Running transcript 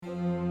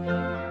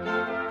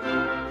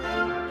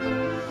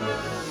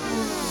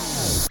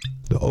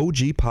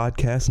OG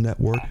Podcast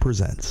Network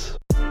presents.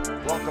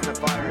 Welcome to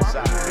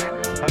Fireside.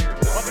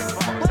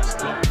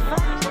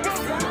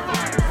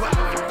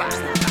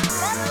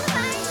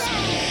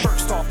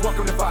 First off,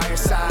 welcome to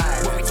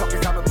Fireside. Where we talking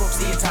comic books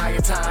the entire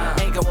time.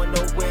 Ain't going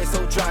nowhere,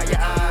 so dry your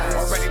eyes.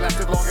 Already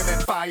lasted longer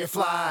than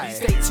Firefly.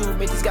 Stay tuned,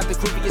 Mitch's got the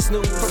creepiest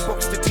news. From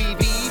books to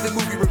TV, the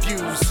movie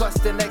reviews. Plus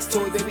the next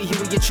toy, baby,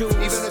 here you choose.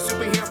 Even the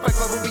superhero fight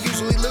club where we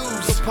usually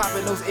lose. So pop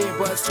in those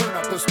earbuds, turn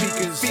up those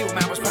speakers. Feel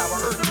Mama's power,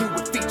 Earth 2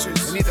 with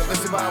features. And either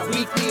listen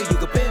bi-weekly or you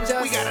can binge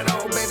us. We gotta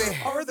know, baby.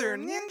 Are there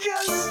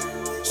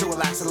ninjas? So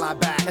relax and lie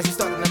back as we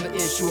start another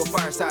issue of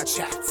Fireside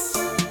Chats.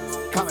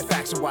 Comic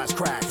facts and wise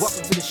cracks.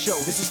 Welcome to the show.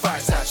 This is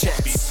Fireside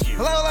Chats.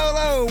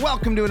 Hello.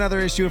 Welcome to another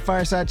issue of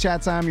Fireside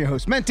Chats. I'm your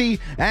host, Menti,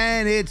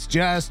 and it's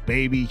just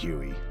Baby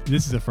Huey.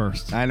 This is a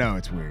first. I know,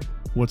 it's weird.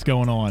 What's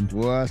going on?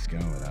 What's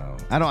going on?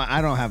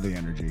 I don't have the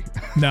energy.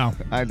 No.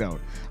 I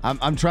don't.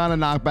 I'm trying to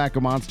knock back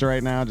a monster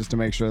right now just to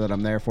make sure that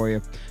I'm there for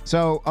you.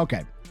 So,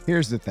 okay,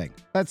 here's the thing.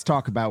 Let's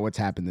talk about what's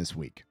happened this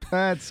week.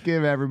 Let's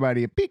give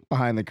everybody a peek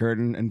behind the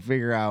curtain and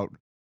figure out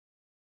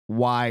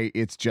why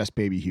it's just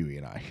Baby Huey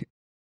and I.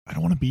 I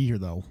don't want to be here,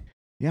 though.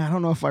 Yeah, I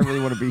don't know if I really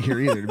want to be here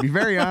either. To be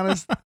very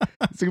honest,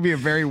 it's going to be a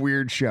very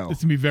weird show.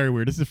 It's going to be very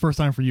weird. This is the first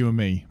time for you and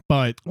me,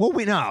 but... Well,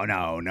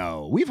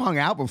 no. We've hung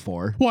out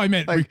before. Well, I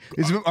meant... Like,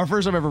 it's our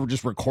first time ever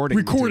just recording.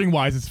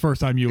 Recording-wise, it's the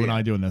first time you and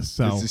I doing this,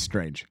 so... This is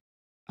strange.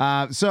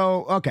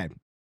 Okay.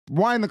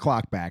 Wind the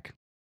clock back.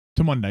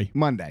 To Monday.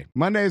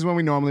 Monday is when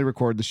we normally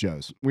record the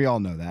shows. We all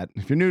know that.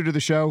 If you're new to the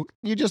show,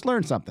 you just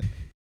learned something.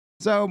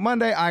 So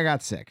Monday, I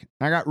got sick.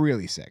 I got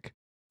really sick.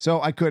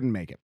 So I couldn't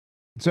make it.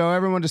 So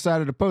everyone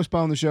decided to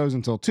postpone the shows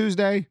until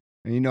Tuesday.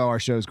 And you know our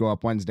shows go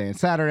up Wednesday and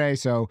Saturday.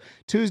 So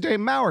Tuesday,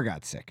 Maurer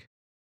got sick.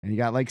 And he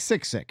got like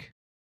sick.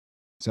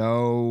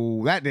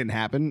 So that didn't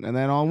happen. And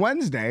then on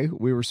Wednesday,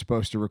 we were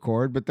supposed to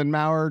record. But then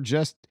Maurer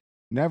just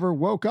never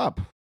woke up.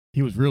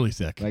 He was really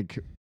sick. Like,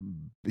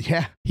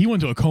 yeah. He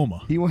went to a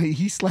coma.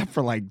 He slept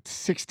for like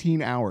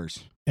 16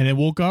 hours. And then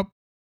woke up,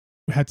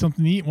 had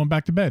something to eat, went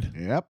back to bed.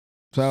 Yep.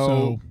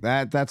 So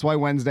that's why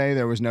Wednesday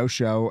there was no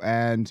show,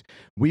 and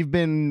we've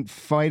been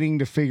fighting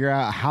to figure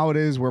out how it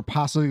is we're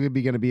possibly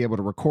going to be able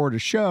to record a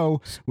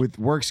show with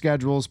work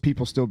schedules,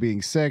 people still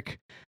being sick,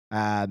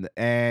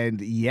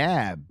 and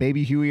yeah,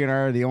 Baby Huey and I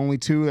are the only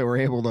two that were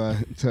able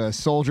to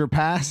soldier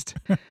past.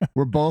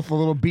 We're both a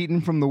little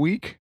beaten from the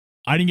week.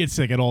 I didn't get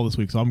sick at all this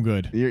week, so I'm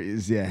good.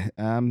 Yeah,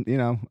 I'm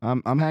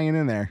hanging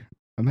in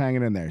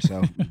there.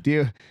 So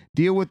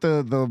deal with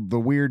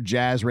the weird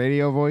jazz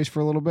radio voice for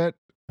a little bit.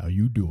 How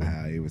you doing?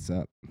 Hey, what's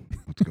up?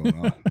 What's going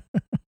on?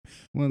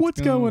 What's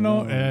going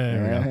on?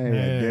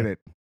 Hey, I did it.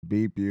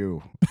 Beep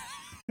you.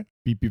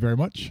 Beep you very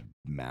much.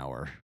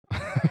 Maurer.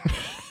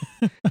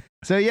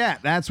 So yeah,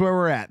 that's where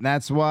we're at.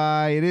 That's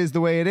why it is the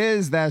way it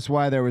is. That's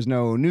why there was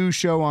no news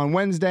show on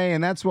Wednesday,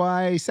 and that's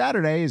why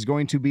Saturday is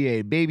going to be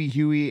a Baby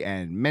Huey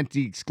and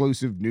Menti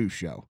exclusive news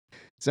show.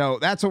 So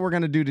that's what we're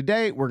going to do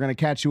today. We're going to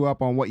catch you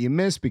up on what you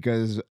missed,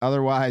 because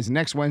otherwise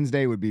next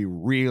Wednesday would be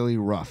really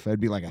rough.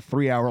 It'd be like a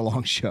 3-hour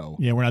long show.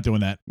 Yeah, we're not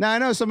doing that. Now, I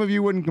know some of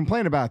you wouldn't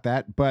complain about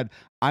that, but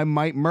I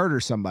might murder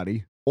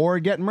somebody or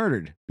get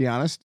murdered, be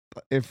honest,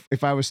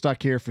 if I was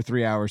stuck here for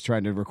 3 hours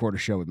trying to record a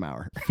show with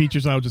Maurer.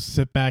 Features, I would just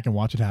sit back and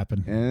watch it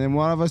happen. And then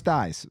one of us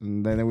dies,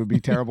 and then it would be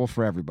terrible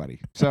for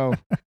everybody. So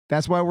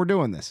that's why we're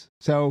doing this.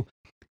 So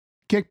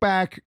kick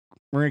back.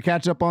 We're going to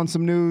catch up on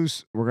some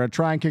news. We're going to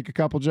try and kick a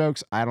couple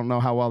jokes. I don't know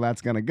how well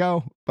that's going to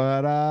go.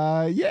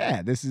 But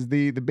yeah, this is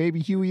the Baby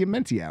Huey and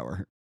Menti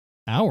hour.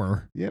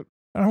 Hour? Yep.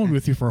 I don't want to be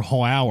with you for a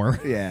whole hour.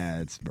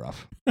 Yeah, it's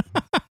rough.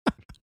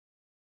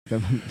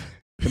 the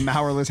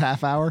Maurerless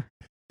half hour?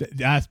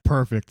 That's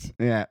perfect.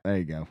 Yeah, there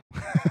you go.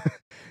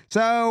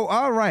 So,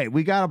 all right,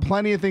 we got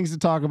plenty of things to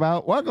talk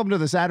about. Welcome to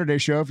the Saturday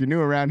show. If you're new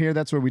around here,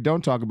 that's where we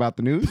don't talk about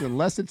the news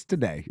unless it's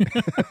today.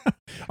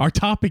 Our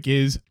topic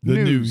is the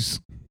news.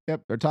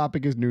 Yep, our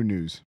topic is new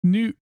news.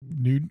 Nude.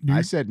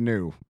 I said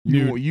new.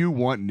 You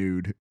want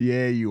nude.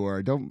 Yeah, you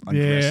are. Don't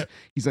undress. Yeah.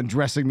 He's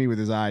undressing me with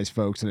his eyes,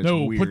 folks, and it's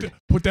weird.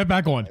 Put that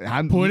back on.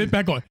 Put it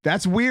back on.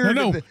 That's weird.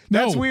 No.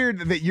 That's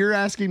weird that you're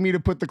asking me to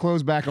put the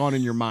clothes back on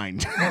in your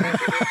mind.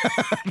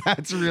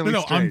 That's really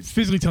strange. I'm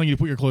physically telling you to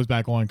put your clothes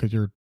back on because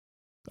you're...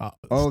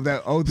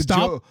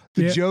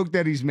 the joke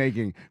that he's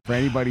making for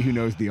anybody who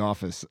knows The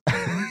Office.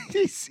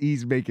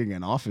 he's making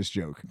an office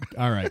joke.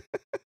 All right.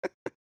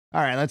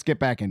 All right, let's get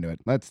back into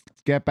it. Let's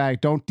get back.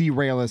 Don't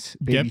derail us,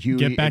 Baby Huey.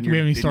 Get back. We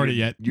haven't even started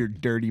yet. Your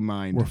dirty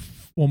mind. We're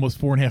almost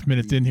 4.5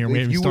 minutes in here. We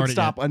haven't started yet. If you would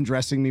stop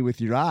undressing me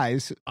with your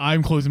eyes.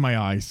 I'm closing my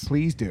eyes.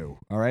 Please do.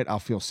 All right, I'll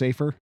feel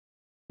safer.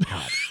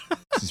 God,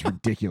 this is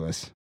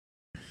ridiculous.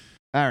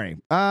 All right.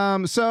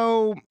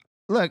 So,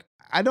 look,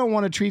 I don't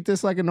want to treat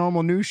this like a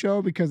normal news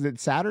show because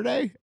it's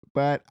Saturday,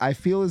 but I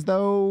feel as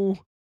though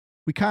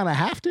we kind of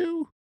have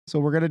to. So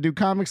we're going to do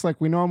comics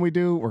like we normally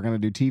do. We're going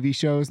to do TV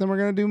shows. Then we're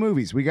going to do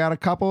movies. We got a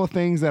couple of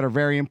things that are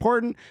very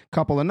important,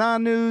 couple of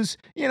non-news,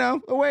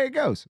 the way it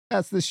goes.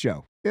 That's this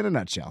show in a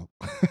nutshell.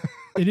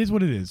 It is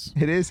what it is.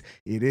 It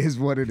is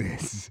what it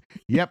is.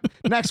 Yep.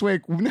 Next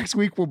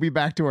week we'll be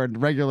back to our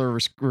regular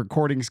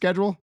recording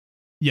schedule.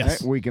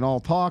 Yes. Right? We can all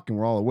talk and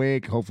we're all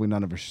awake. Hopefully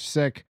none of us are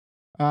sick.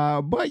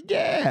 But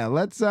yeah,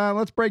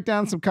 let's break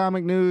down some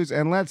comic news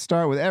and let's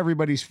start with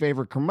everybody's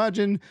favorite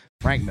curmudgeon,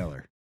 Frank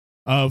Miller.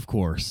 Of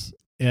course.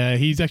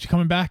 He's actually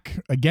coming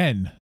back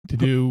again to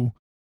do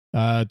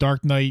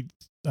Dark Knight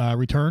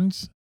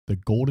Returns, The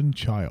Golden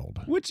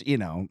Child. Which,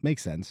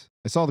 makes sense.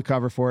 I saw the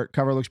cover for it.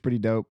 Cover looks pretty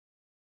dope.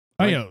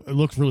 Oh, yeah. It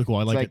looks really cool.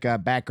 I like it. It's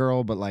like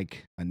Batgirl, but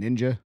like a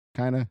ninja,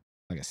 kind of.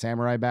 Like a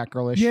samurai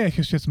Batgirl-ish. Yeah,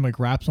 because she has some like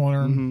wraps on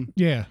her. Mm-hmm.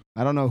 Yeah.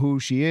 I don't know who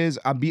she is.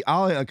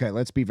 Okay,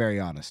 let's be very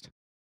honest.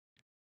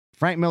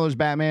 Frank Miller's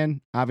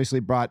Batman obviously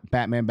brought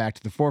Batman back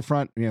to the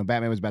forefront.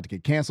 Batman was about to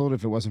get canceled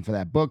if it wasn't for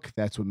that book.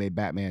 That's what made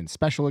Batman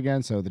special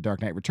again. So The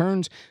Dark Knight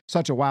Returns,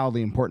 such a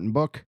wildly important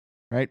book,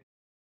 right?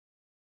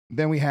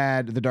 Then we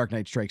had The Dark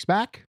Knight Strikes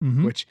Back,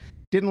 which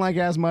didn't like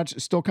as much.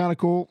 Still kind of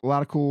cool. A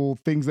lot of cool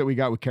things that we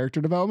got with character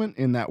development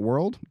in that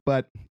world.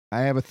 But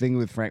I have a thing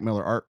with Frank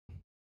Miller art.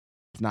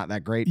 It's not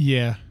that great.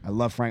 Yeah. I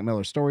love Frank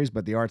Miller's stories,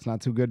 but the art's not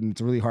too good, and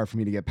it's really hard for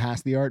me to get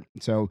past the art.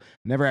 So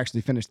never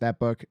actually finished that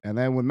book. And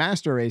then when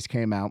Master Race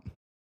came out,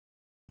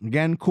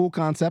 again, cool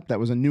concept. That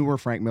was a newer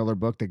Frank Miller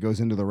book that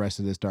goes into the rest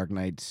of this Dark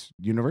Knight's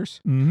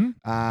universe.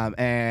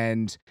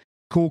 And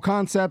cool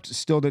concept.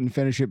 Still didn't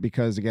finish it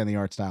because, again, the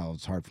art style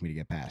is hard for me to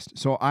get past.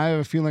 So I have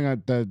a feeling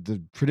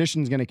the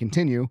tradition is going to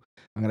continue.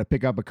 I'm going to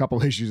pick up a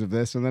couple issues of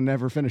this and then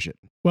never finish it.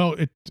 Well,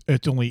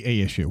 it's only a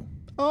issue.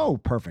 Oh,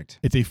 perfect.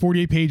 It's a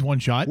 48-page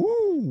one-shot.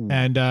 Ooh.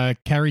 And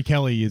Carrie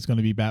Kelly is going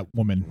to be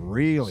Batwoman.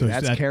 Really? So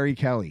that's Carrie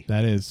Kelly.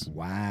 That is.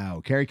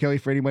 Wow. Carrie Kelly,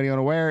 for anybody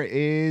unaware,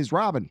 is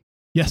Robin.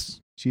 Yes.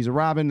 She's a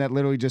Robin that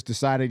literally just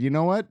decided, you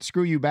know what?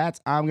 Screw you, Bats.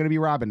 I'm going to be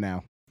Robin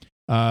now.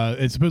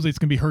 Supposedly it's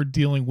going to be her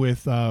dealing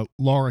with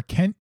Laura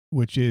Kent,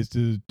 which is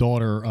the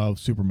daughter of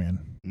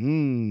Superman.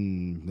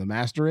 The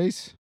Master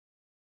Race?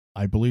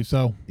 I believe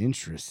so.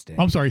 Interesting.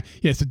 I'm sorry.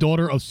 Yes, the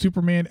daughter of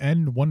Superman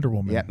and Wonder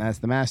Woman. Yeah, that's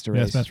the Master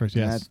Race. Yes, Master Race.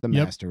 Yes, that's the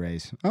Master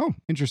Race. Oh,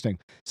 interesting.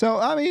 So,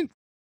 I mean,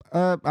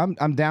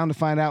 I'm down to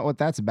find out what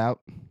that's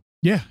about.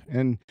 Yeah.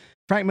 And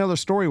Frank Miller,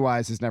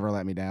 story-wise, has never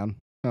let me down.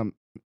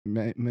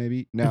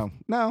 Maybe no.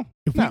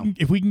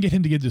 If we can get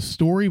him to get the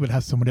story, but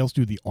have somebody else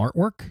do the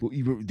artwork.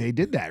 Well, they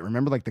did that.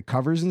 Remember, like the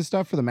covers and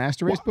stuff for the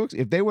Master Race books.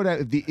 If they would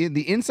have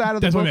the inside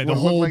of the book would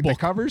look like the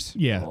covers.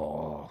 Yeah.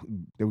 Oh,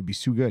 that would be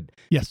so good.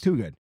 Yes, too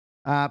good.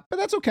 But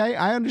that's okay.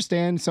 I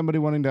understand somebody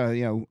wanting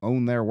to,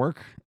 own their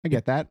work. I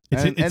get that.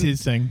 It's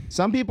his thing.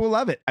 Some people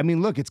love it. I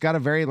mean, look, it's got a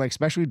very,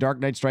 especially Dark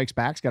Knight Strikes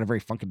Back, it's got a very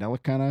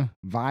Funkadelic kind of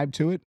vibe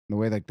to it. The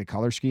way, the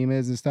color scheme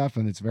is and stuff.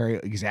 And it's very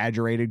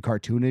exaggerated,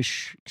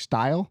 cartoonish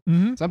style.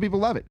 Some people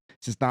love it.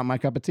 It's just not my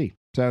cup of tea.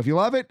 So if you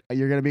love it,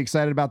 you're going to be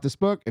excited about this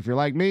book. If you're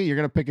like me, you're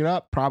going to pick it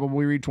up,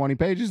 probably read 20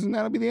 pages, and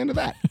that'll be the end of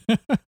that.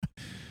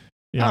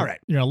 Yeah, all right.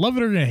 You're going to love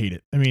it or you're going to hate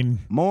it. I mean,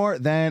 more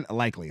than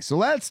likely. So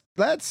let's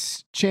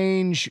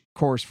change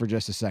course for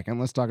just a second.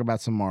 Let's talk about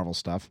some Marvel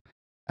stuff.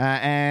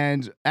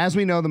 And as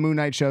we know, the Moon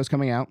Knight show is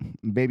coming out.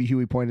 Baby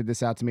Huey pointed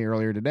this out to me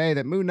earlier today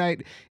that Moon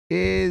Knight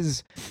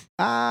is,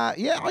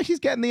 he's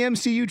getting the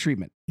MCU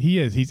treatment. He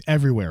is. He's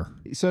everywhere.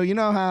 So you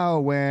know how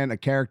when a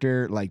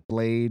character like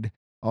Blade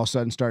all of a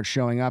sudden starts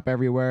showing up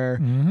everywhere,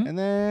 and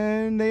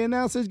then they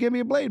announce there's going to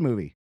be a Blade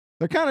movie.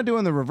 They're kind of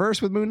doing the reverse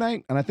with Moon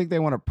Knight, and I think they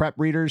want to prep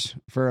readers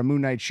for a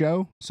Moon Knight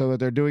show. So what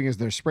they're doing is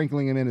they're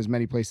sprinkling him in as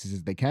many places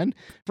as they can.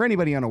 For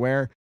anybody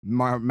unaware,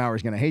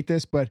 Mauer's going to hate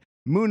this, but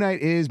Moon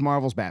Knight is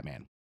Marvel's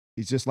Batman.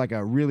 He's just like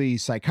a really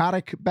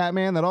psychotic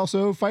Batman that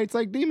also fights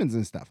like demons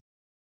and stuff.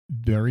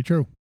 Very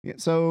true. Yeah,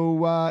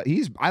 so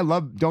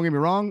don't get me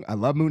wrong, I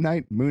love Moon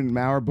Knight. Moon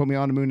Mauer put me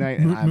on to Moon Knight.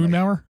 Moon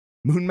Mauer?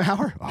 Moon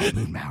Mauer? Oh,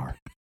 Moon Mauer.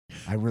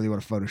 I really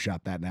want to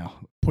Photoshop that now.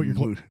 Put your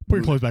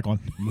clothes back on.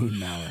 Moon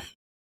Mauer.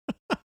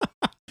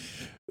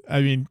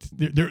 I mean,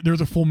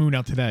 there's a full moon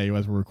out today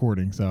as we're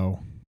recording, so.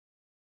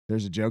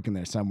 There's a joke in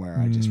there somewhere.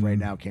 I just right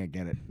now can't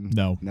get it.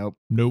 No.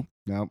 Nope.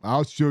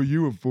 I'll show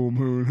you a full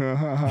moon.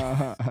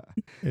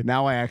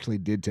 Now I actually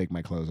did take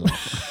my clothes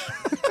off.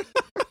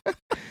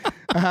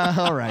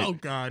 All right. Oh,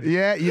 God.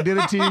 Yeah, you did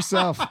it to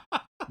yourself.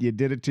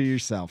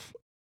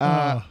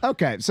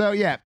 Okay, so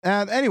yeah.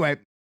 Anyway,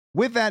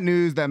 with that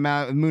news that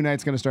Moon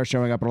Knight's going to start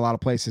showing up in a lot of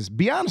places,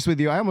 be honest with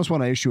you, I almost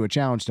want to issue a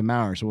challenge to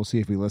Mauer, so we'll see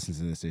if he listens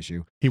to this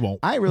issue. He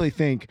won't. I really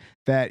think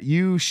that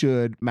you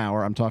should,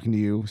 Mauer, I'm talking to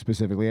you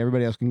specifically.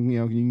 Everybody else can,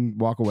 you can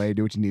walk away,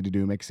 do what you need to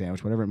do, make a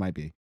sandwich, whatever it might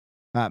be.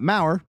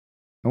 Mauer,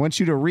 I want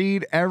you to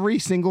read every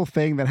single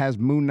thing that has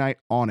Moon Knight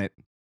on it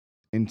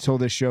until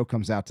this show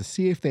comes out to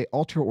see if they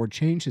alter or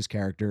change his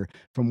character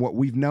from what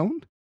we've known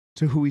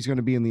to who he's going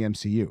to be in the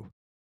MCU.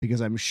 Because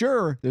I'm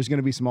sure there's going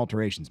to be some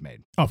alterations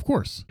made. Of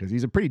course. Because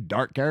he's a pretty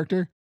dark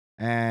character.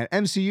 And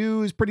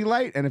MCU is pretty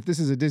light. And if this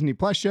is a Disney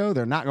Plus show,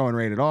 they're not going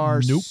rated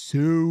R. Nope.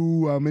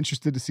 So I'm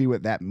interested to see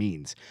what that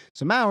means.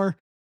 So Mauer,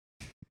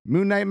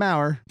 Moon Knight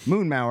Mauer,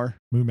 Moon Mauer.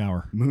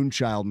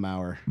 Moonchild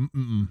Mauer.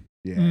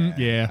 Yeah.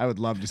 Yeah. I would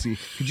love to see.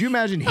 Could you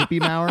imagine Hippie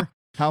Mauer?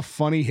 How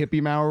funny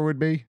Hippie Mauer would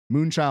be?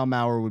 Moonchild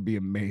Mauer would be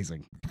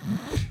amazing.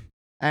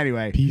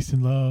 Anyway, Peace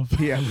and love.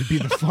 yeah, it would be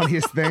the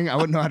funniest thing. I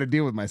wouldn't know how to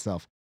deal with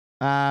myself.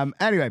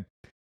 Anyway,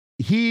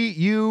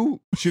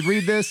 you should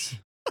read this.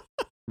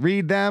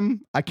 Read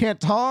them. I can't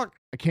talk.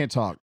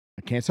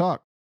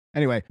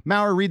 Anyway,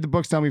 Maurer, read the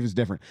books. Tell me if it's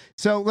different.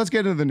 So let's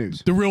get into the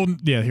news.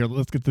 Here,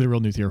 let's get to the real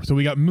news here. So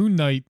we got Moon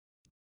Knight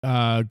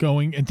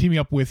going and teaming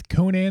up with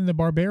Conan the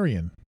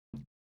Barbarian.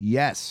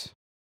 Yes.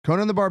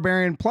 Conan the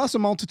Barbarian plus a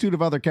multitude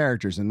of other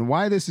characters. And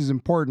why this is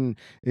important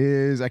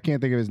is I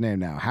can't think of his name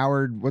now.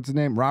 Howard, what's his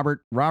name?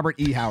 Robert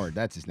E. Howard.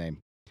 That's his name.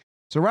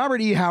 So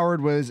Robert E.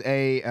 Howard was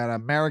an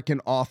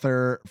American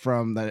author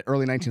from the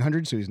early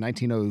 1900s. So he was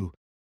 1900.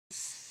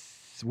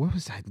 What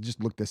was I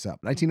just looked this up?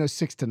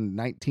 1906 to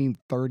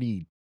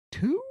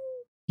 1932?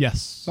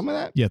 Yes. Something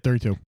like that? Yeah,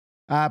 32.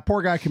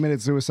 Poor guy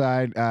committed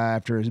suicide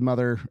after his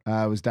mother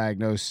was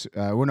diagnosed.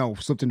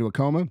 Slipped into a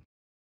coma.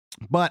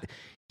 But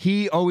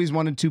he always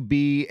wanted to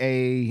be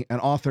an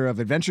author of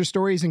adventure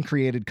stories and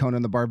created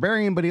Conan the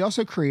Barbarian, but he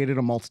also created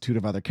a multitude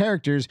of other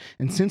characters.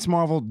 And since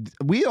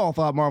we all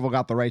thought Marvel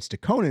got the rights to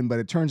Conan, but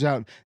it turns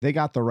out they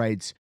got the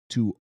rights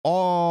to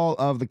all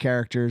of the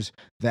characters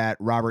that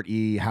Robert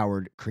E.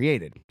 Howard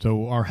created.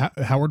 So our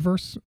Howard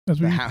verse, as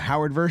The we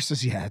Howard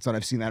verse, yeah, that's what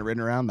I've seen that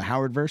written around. The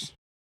Howard verse.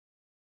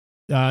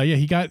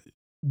 he got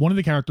one of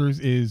the characters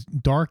is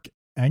Dark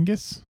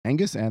Angus.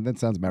 Angus, and that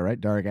sounds about right.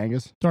 Dark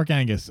Angus. Dark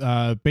Angus.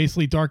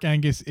 Basically, Dark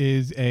Angus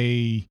is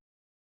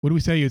what do we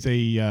say? It's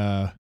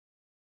Is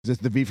this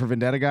the V for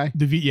Vendetta guy?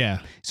 yeah.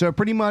 So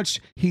pretty much,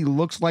 he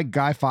looks like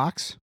Guy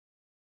Fawkes.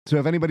 So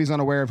if anybody's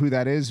unaware of who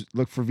that is,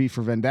 look for V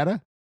for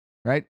Vendetta,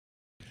 right?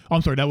 Oh,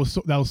 I'm sorry. That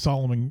was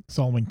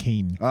Solomon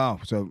Kane. Oh,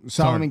 so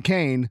Solomon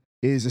Kane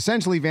is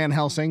essentially Van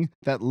Helsing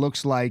that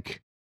looks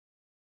like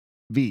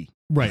V.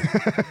 Right.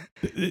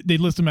 They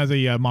list him as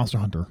a monster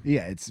hunter.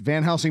 Yeah, it's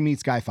Van Helsing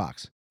meets Guy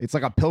Fawkes. It's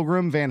like a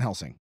pilgrim Van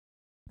Helsing.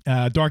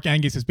 Dark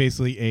Angus is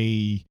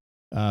basically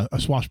a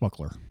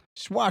swashbuckler.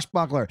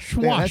 Swashbuckler.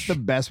 Swash. Yeah, that's the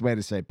best way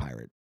to say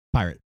pirate.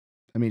 Pirate.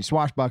 I mean,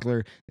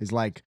 swashbuckler is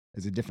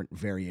a different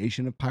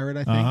variation of pirate,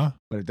 I think.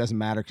 But it doesn't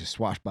matter because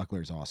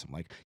swashbuckler is awesome.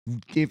 Like,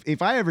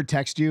 if I ever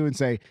text you and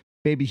say,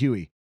 "Baby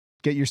Huey,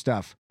 get your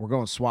stuff. We're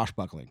going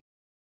swashbuckling,"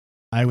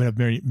 I would have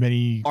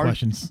many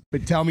questions.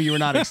 But tell me you were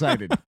not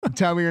excited.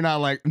 Tell me you're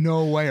not like,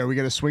 no way. Are we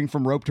going to swing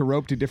from rope to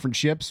rope to different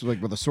ships,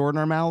 like with a sword in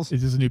our mouths?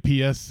 Is this a new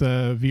PS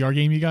VR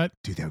game you got?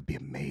 Dude, that would be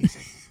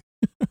amazing.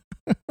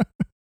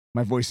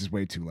 My voice is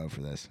way too low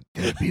for this.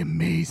 That would be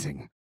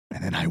amazing.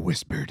 And then I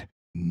whispered,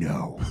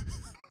 no.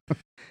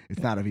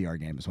 It's not a VR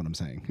game, is what I'm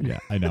saying. Yeah,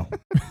 I know.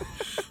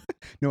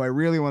 No, I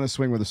really want to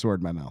swing with a sword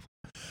in my mouth.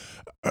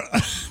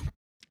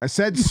 I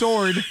said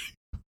sword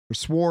or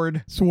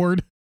sword.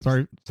 Sword.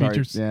 Sorry,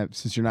 features. Yeah,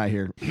 since you're not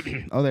here.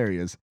 Oh, there he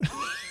is.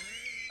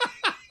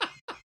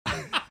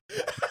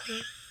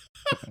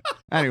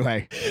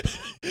 Anyway.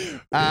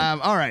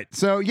 All right.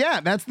 So, yeah,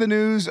 that's the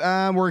news.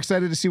 We're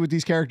excited to see what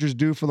these characters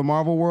do for the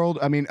Marvel world.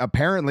 I mean,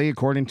 apparently,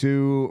 according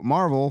to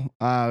Marvel,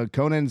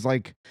 Conan's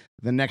like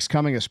the next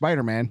coming of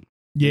Spider-Man.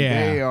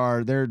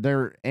 Yeah.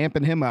 They're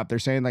amping him up. They're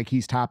saying like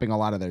he's topping a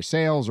lot of their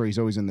sales or he's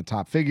always in the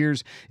top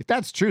figures. If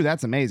that's true,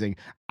 that's amazing.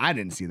 I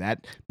didn't see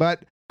that,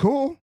 but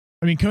cool.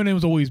 I mean, Conan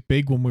was always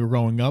big when we were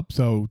growing up,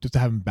 so just to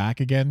have him back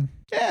again.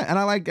 Yeah,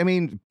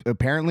 and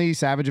apparently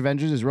Savage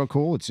Avengers is real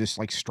cool. It's just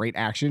like straight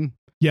action.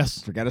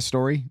 Yes. Forget a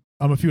story.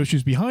 I'm a few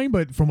issues behind,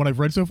 but from what I've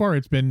read so far,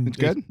 it's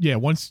good.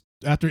 Once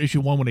after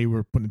issue 1, when they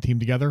were putting the team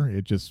together,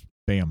 it just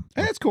bam.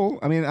 And it's cool.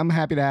 I mean, I'm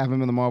happy to have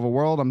him in the Marvel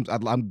world.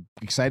 I'm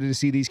excited to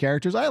see these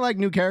characters. I like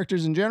new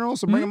characters in general,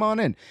 so bring them on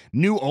in.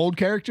 New old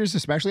characters,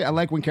 especially. I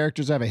like when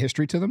characters have a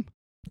history to them.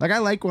 Like I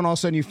like when all of a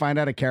sudden you find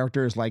out a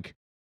character is like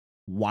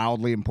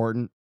wildly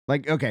important.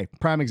 Like, okay,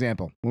 prime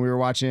example, when we were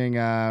watching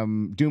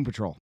Doom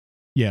Patrol.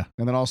 Yeah.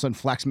 And then all of a sudden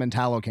Flex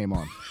Mentallo came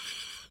on.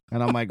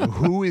 And I'm like,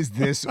 who is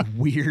this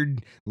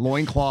weird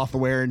loincloth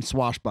wearing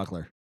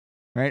swashbuckler?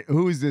 Right?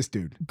 Who is this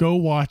dude? Go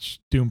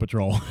watch Doom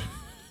Patrol.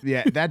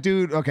 Yeah, that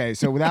dude, okay,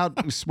 so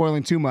without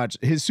spoiling too much,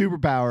 his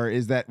superpower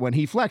is that when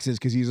he flexes,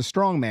 because he's a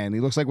strongman, he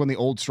looks like one of the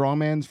old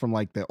strongmans from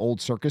like the old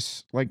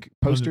circus like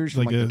posters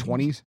from like the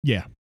 20s.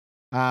 Yeah.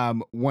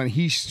 When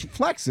he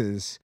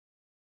flexes,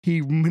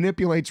 he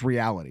manipulates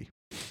reality.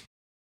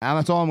 And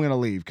that's all I'm going to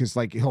leave, because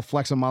like he'll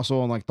flex a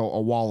muscle and like a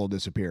wall will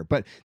disappear.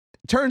 But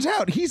turns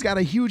out he's got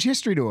a huge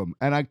history to him,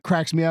 and it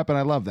cracks me up, and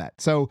I love that.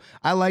 So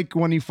I like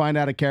when you find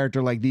out a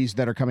character like these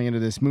that are coming into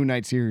this Moon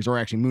Knight series, or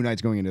actually Moon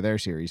Knight's going into their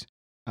series,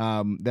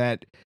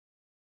 that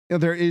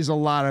there is a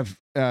lot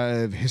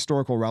of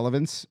historical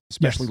relevance,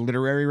 especially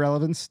literary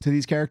relevance to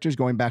these characters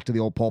going back to the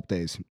old pulp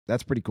days.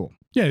 That's pretty cool.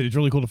 Yeah, it's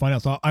really cool to find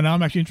out. So, and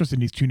I'm actually interested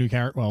in these two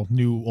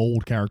new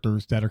old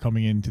characters that are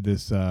coming into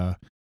this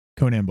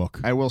Conan book.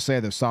 I will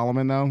say the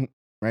Solomon though,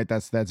 right?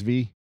 That's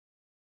V.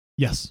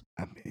 Yes.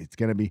 I mean, it's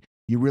going to be,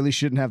 you really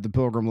shouldn't have the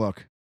pilgrim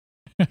look.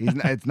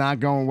 It's not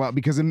going well,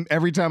 because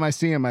every time I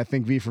see him, I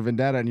think V for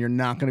Vendetta, and you're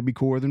not going to be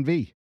cooler than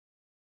V.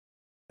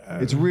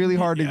 It's really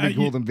hard to be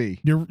cooler than V.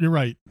 You're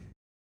right.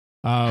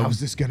 How's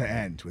this going to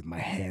end? With my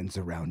hands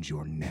around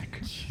your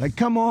neck. Like,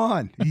 come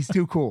on. He's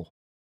too cool.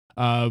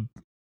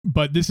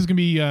 But this is going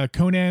to be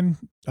Conan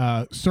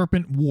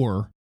Serpent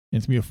War. And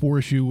it's going to be a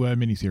 4-issue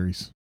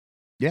miniseries.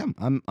 Yeah,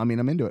 I'm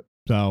into it.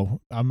 So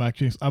I'm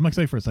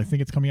excited for this. I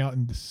think it's coming out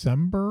in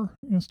December.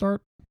 Going to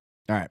start.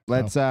 All right,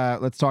 let's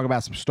talk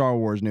about some Star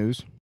Wars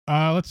news.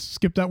 Let's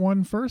skip that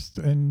one first.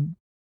 And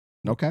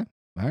okay,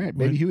 all right,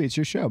 Baby Huey, it's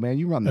your show, man.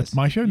 You run this. It's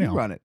my show now. You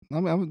run it.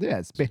 Yeah,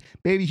 it's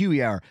Baby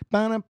Huey hour.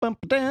 And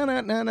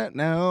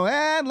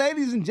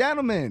ladies and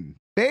gentlemen,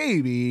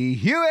 Baby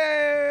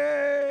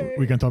Huey.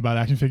 We gonna talk about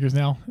action figures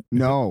now?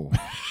 No,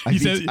 You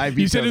said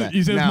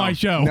it's my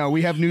show. No,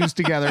 we have news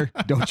together.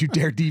 Don't you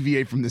dare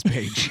deviate from this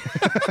page.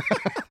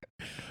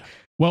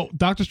 Well,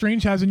 Doctor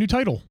Strange has a new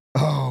title.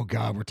 Oh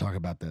God, we're talking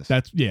about this.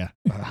 Yeah.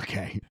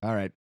 Okay, all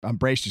right.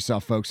 Brace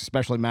yourself, folks.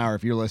 Especially Maurer,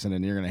 if you're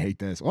listening, you're gonna hate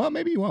this. Well,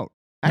 maybe you won't.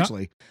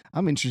 Actually,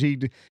 I'm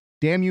intrigued.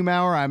 Damn you,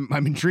 Maurer.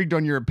 I'm intrigued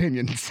on your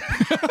opinions.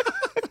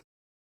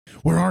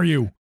 Where are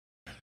you?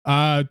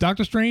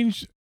 Doctor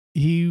Strange,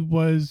 he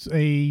was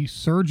a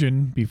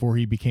surgeon before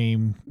he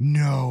became...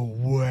 No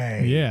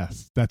way.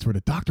 Yes, that's where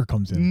the doctor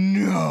comes in.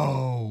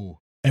 No.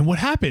 And what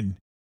happened?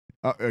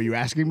 Are you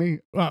asking me?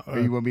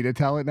 You want me to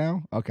tell it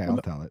now? Okay, I'll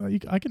tell it.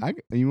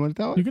 You want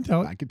to tell it? You can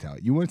tell it. I can tell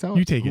it. You want to tell it?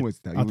 You take Who it. wants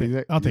to tell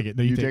I'll take it.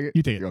 No, you take it.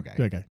 You take it.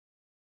 Okay.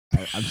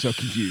 I'm so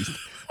confused.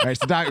 All right,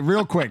 so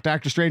real quick,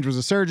 Doctor Strange was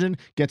a surgeon,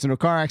 gets into a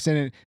car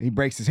accident, and he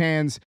breaks his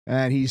hands,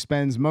 and he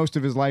spends most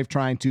of his life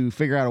trying to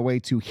figure out a way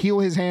to heal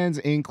his hands,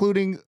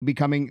 including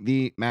becoming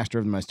the master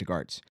of the mystic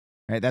arts.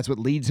 All right, that's what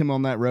leads him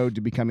on that road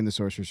to becoming the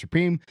Sorcerer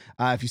Supreme.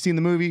 If you've seen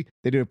the movie,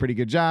 they do a pretty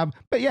good job.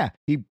 But yeah,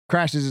 he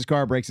crashes his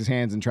car, breaks his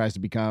hands, and tries to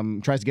get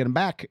him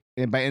back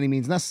by any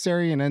means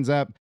necessary, and ends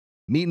up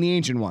meeting the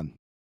Ancient One.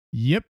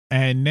 Yep,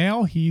 and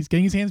now he's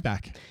getting his hands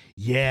back.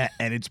 Yeah,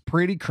 and it's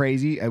pretty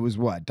crazy. It was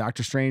what?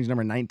 Doctor Strange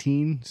number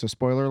 19. So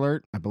spoiler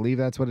alert. I believe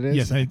that's what it is.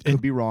 Yes, I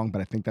could be wrong,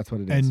 but I think that's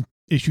what it is. And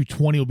issue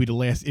 20 will be the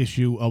last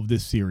issue of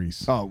this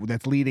series. Oh,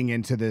 that's leading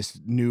into this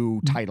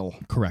new title.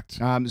 Correct.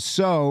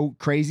 So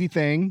crazy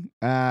thing.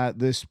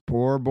 This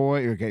poor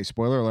boy. Okay,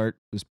 spoiler alert.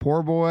 This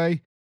poor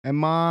boy and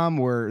mom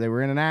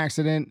were in an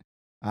accident.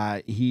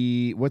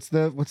 What's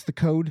the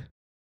code?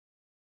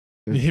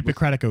 The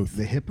Hippocratic Oath.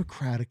 The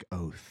Hippocratic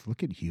Oath.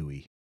 Look at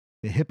Huey.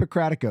 The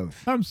Hippocratic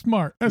Oath. I'm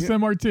smart.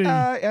 SMRT.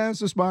 Yeah,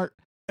 so smart.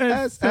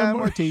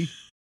 SMRT.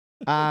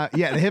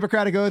 The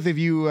Hippocratic Oath. If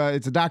you,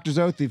 it's a doctor's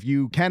oath. If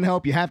you can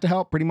help, you have to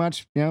help. Pretty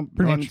much. Pretty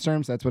much.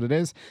 Terms. That's what it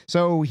is.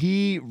 So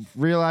he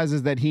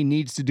realizes that he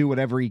needs to do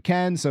whatever he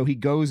can. So he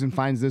goes and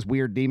finds this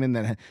weird demon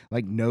that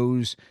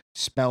knows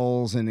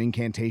spells and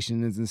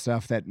incantations and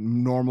stuff that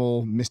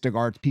normal mystic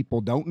arts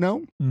people don't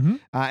know. Mm-hmm.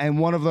 And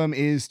one of them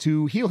is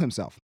to heal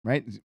himself.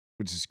 Right.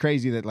 Which is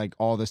crazy that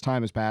all this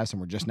time has passed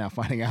and we're just now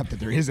finding out that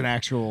there is an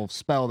actual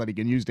spell that he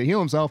can use to heal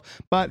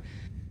himself. But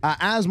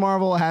as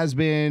Marvel has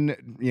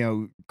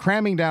been,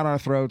 cramming down our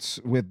throats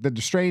with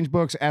the Strange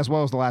books as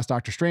well as the last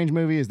Doctor Strange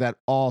movie, is that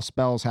all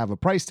spells have a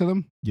price to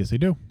them. Yes, they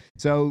do.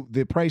 So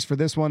the price for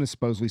this one is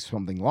supposedly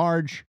something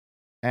large.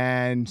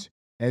 And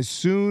as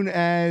soon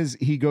as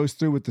he goes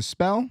through with the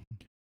spell,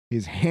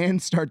 his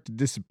hands start to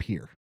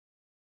disappear.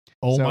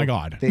 Oh my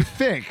God. They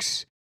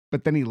fix.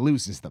 But then he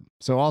loses them.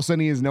 So all of a sudden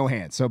he has no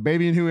hands. So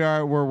Baby and Huey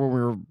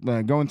we're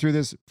going through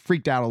this,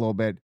 freaked out a little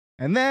bit.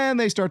 And then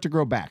they start to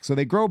grow back. So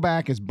they grow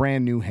back as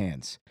brand new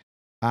hands.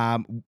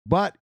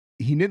 But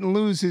he didn't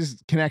lose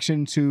his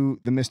connection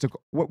to the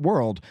mystical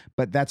world,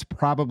 but that's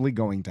probably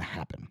going to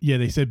happen. Yeah,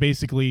 they said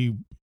basically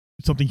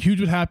something huge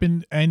would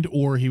happen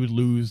or he would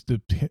lose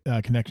the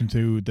connection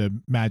to the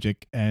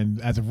magic.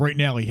 And as of right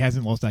now, he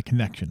hasn't lost that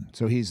connection.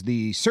 So he's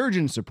the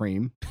Surgeon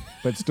Supreme,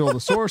 but still the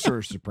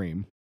Sorcerer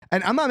Supreme.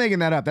 And I'm not making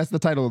that up. That's the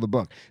title of the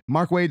book.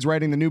 Mark Waid's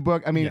writing the new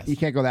book. I mean, You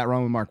can't go that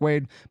wrong with Mark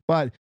Waid.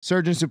 But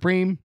Surgeon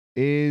Supreme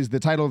is the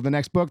title of the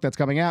next book that's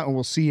coming out. And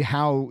we'll see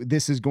how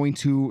this is going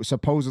to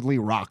supposedly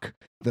rock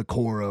the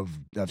core of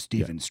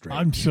Stephen Strange.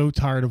 I'm so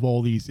tired of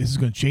all these. This is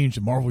going to change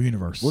the Marvel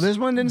Universe. Well, this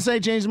one didn't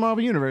say change the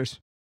Marvel Universe. It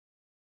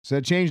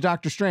said change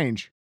Doctor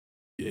Strange.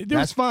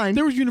 That's fine.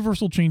 There was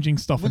Universal changing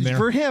stuff in there.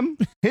 For him,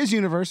 his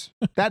universe,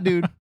 that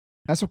dude,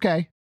 that's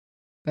okay.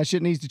 That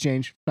shit needs to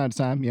change from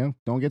time to time.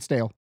 Don't get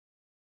stale.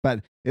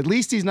 But at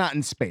least he's not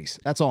in space.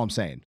 That's all I'm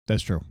saying.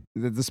 That's true.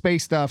 The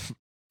space stuff,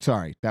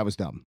 sorry, that was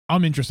dumb.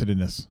 I'm interested in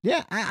this.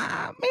 Yeah,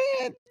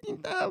 man.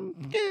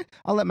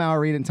 I'll let Maurer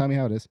read it and tell me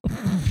how it is.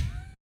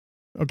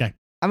 Okay.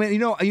 I mean,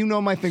 you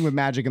know my thing with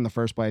magic in the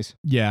first place.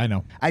 Yeah, I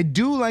know. I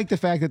do like the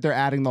fact that they're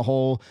adding the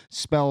whole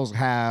spells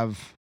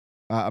have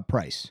a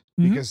price.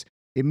 Because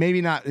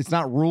it's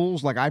not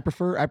rules like I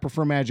prefer. I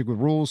prefer magic with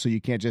rules, so you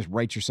can't just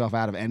write yourself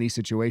out of any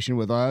situation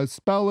with a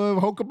spell of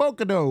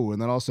Hokabokado, and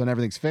then all of a sudden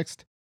everything's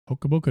fixed.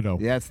 Hokabokado.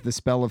 Yeah, it's the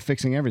spell of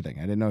fixing everything.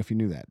 I didn't know if you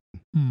knew that.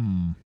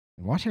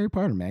 Watch Harry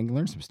Potter, man. You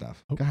learn some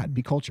stuff. Oh. God,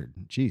 be cultured.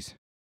 Jeez.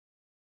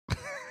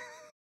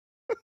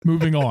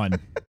 Moving on.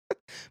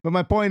 But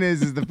my point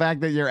is the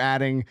fact that you're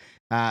adding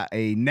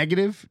a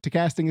negative to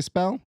casting a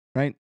spell,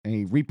 right?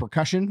 A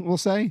repercussion, we'll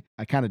say.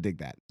 I kind of dig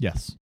that.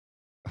 Yes.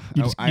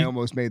 I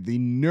almost made the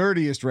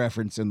nerdiest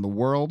reference in the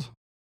world.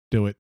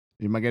 Do it.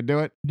 Am I going to do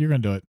it? You're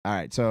going to do it. All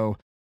right. So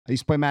I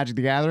used to play Magic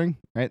the Gathering,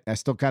 right? I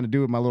still kind of do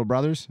it with my little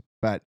brothers,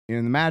 but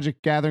in the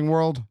Magic Gathering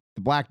world,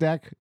 the black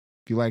deck,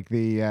 if you like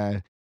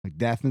the like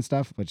death and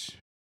stuff, which,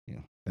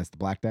 that's the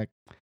black deck.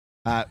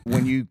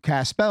 When you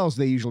cast spells,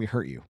 they usually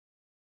hurt you.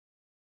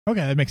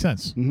 Okay, that makes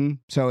sense. Mm-hmm.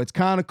 So it's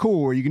kind of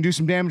cool where you can do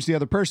some damage to the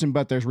other person,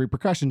 but there's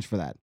repercussions for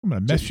that. I'm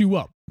going to mess you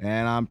up.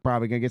 And I'm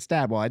probably going to get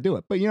stabbed while I do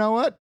it. But you know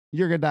what?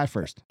 You're going to die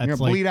first. You're going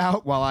to bleed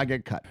out while I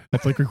get cut.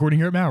 That's like recording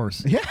here at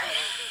Mowers. Yeah.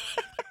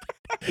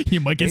 You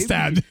might get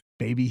stabbed.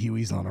 Baby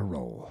Huey's on a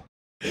roll.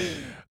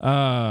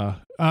 Yeah.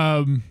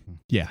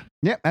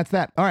 Yep, that's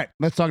that. All right,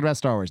 let's talk about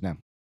Star Wars now.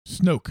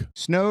 Snoke.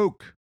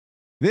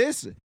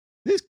 This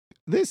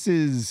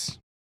is,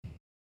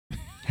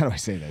 how do I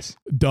say this?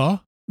 Duh,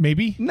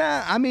 maybe?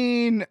 Nah, I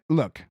mean,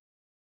 look.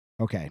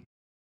 Okay.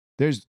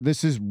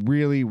 This is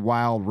really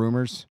wild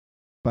rumors,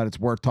 but it's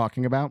worth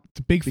talking about. It's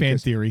a big fan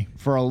theory.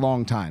 For a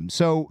long time.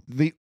 So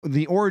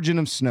the origin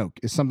of Snoke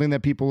is something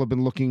that people have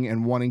been looking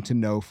and wanting to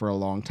know for a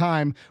long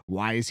time.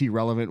 Why is he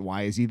relevant?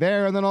 Why is he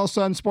there? And then all of a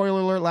sudden,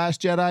 spoiler alert,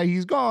 Last Jedi,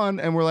 he's gone.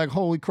 And we're like,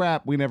 holy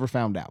crap, we never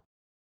found out.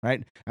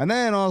 Right? And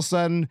then all of a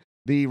sudden,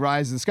 the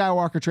Rise of the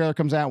Skywalker trailer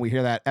comes out. And we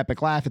hear that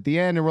epic laugh at the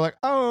end. And we're like,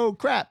 oh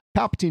crap,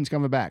 Palpatine's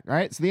coming back.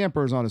 Right? So the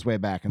Emperor's on his way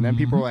back. And then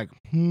people are like,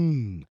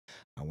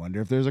 I wonder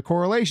if there's a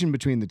correlation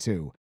between the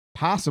two.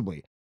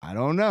 Possibly. I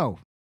don't know.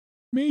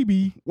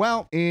 Maybe.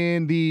 Well,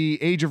 in the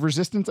Age of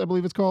Resistance, I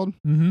believe it's called.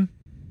 Mm-hmm.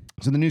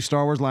 So the new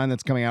Star Wars line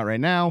that's coming out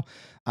right now,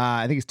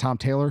 I think it's Tom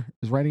Taylor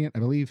is writing it, I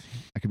believe.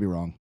 I could be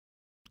wrong.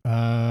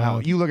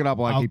 You look it up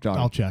while I keep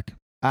talking. I'll check.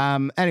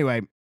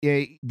 Anyway,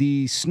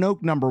 the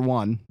Snoke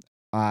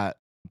 #1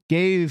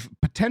 gave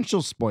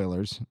potential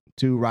spoilers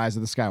to Rise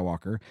of the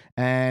Skywalker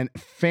and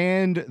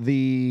fanned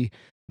the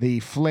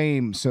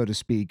flame, so to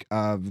speak,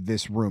 of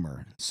this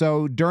rumor.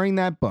 So during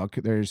that book,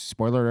 there's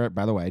spoiler alert,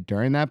 by the way,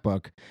 during that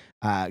book,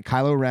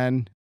 Kylo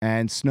Ren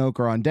and Snoke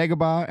are on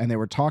Dagobah, and they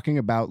were talking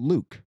about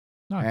Luke.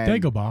 Not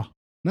Dagobah.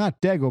 Not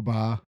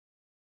Dagobah.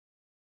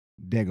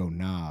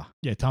 Dagonah.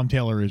 Yeah, Tom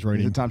Taylor is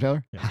writing. Is it Tom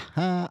Taylor? Yeah.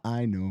 Ha,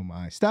 I know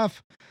my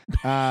stuff.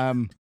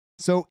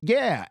 So,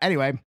 yeah,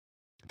 anyway,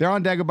 they're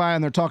on Dagobah,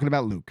 and they're talking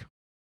about Luke.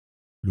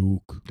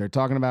 They're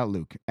talking about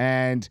Luke.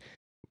 And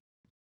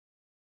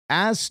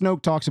as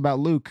Snoke talks about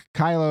Luke,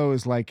 Kylo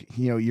is like,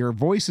 your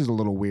voice is a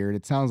little weird.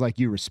 It sounds like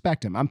you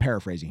respect him. I'm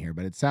paraphrasing here,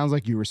 but it sounds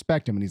like you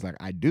respect him. And he's like,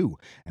 I do.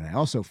 And I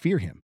also fear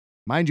him.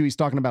 Mind you, he's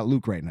talking about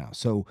Luke right now.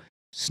 So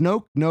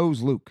Snoke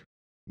knows Luke.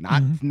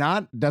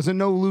 Doesn't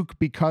know Luke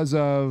because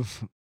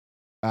of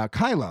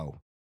Kylo.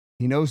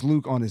 He knows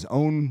Luke on his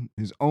own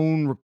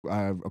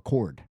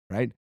accord,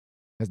 right?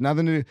 Has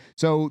nothing to do.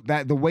 So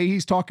that the way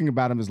he's talking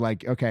about him is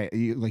like, okay,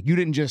 you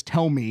didn't just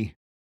tell me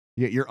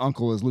your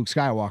uncle is Luke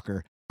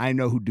Skywalker. I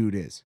know who dude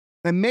is.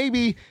 And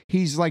maybe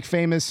he's like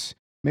famous.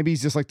 Maybe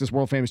he's just like this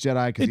world famous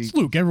Jedi. It's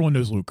Luke. Everyone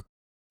knows Luke.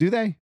 Do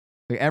they?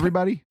 Like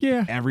everybody?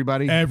 Yeah.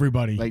 Everybody?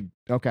 Everybody.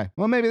 Okay.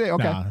 Well, maybe they,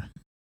 okay. Nah.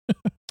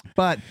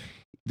 But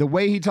the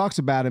way he talks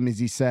about him is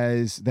he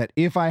says that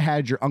if I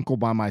had your uncle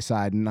by my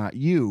side and not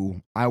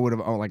you, I would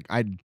have,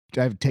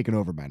 I've taken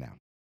over by now.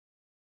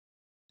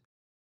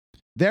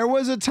 There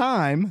was a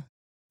time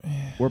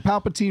where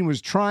Palpatine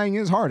was trying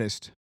his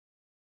hardest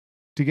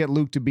to get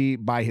Luke to be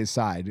by his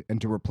side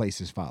and to replace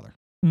his father.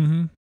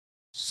 Mm-hmm.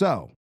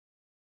 So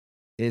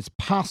it's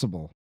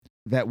possible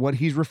that what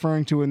he's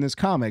referring to in this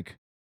comic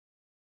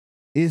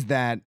is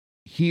that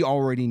he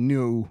already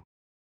knew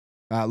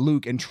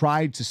Luke and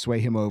tried to sway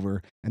him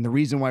over. And the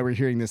reason why we're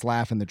hearing this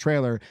laugh in the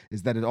trailer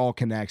is that it all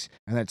connects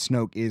and that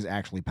Snoke is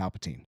actually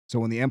Palpatine. So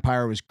when the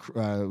Empire was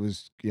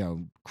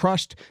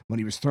crushed, when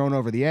he was thrown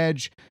over the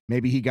edge,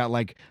 maybe he got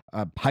like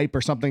a pipe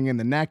or something in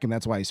the neck, and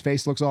that's why his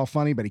face looks all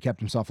funny, but he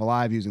kept himself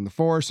alive using the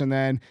Force and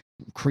then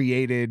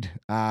created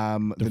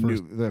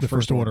the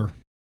First Order.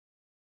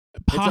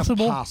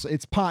 Possible.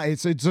 It's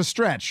a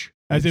stretch.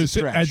 As it's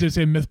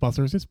in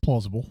Mythbusters, it's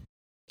plausible.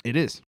 It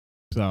is.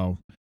 So,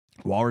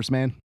 Walrus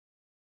Man.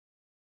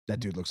 That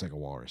dude looks like a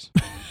walrus.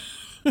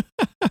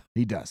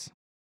 He does.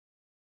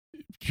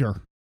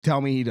 Sure.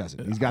 Tell me he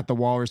doesn't. He's got the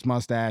walrus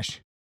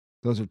mustache.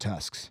 Those are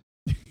tusks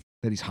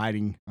that he's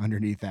hiding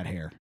underneath that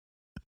hair.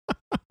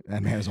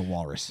 That man is a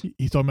walrus.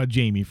 He's talking about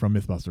Jamie from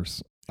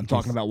Mythbusters. I'm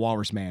talking about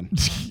Walrus Man.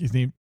 His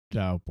name.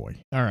 Oh boy.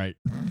 All right.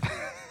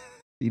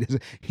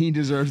 He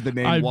deserves the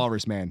name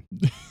Walrus Man.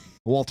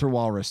 Walter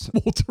Walrus.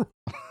 Walter.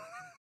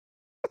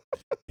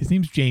 His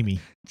name's Jamie.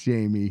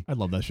 Jamie. I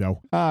love that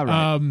show. All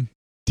right.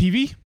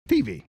 TV.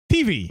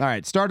 All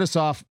right. Start us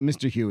off,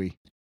 Mr. Huey.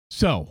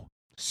 So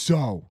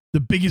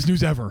the the biggest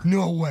news ever.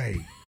 No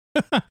way.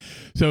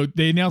 So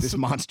they announced this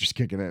monster's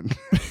kicking in.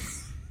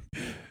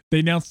 They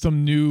announced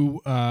some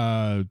new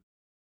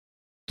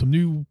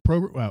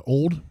program.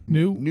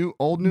 New.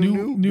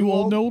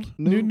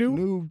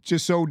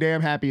 Just so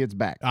damn happy it's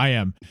back. I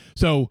am.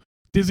 So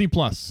Disney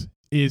Plus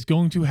is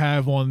going to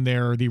have on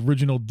there the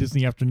original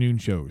Disney afternoon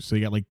shows. So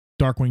you got like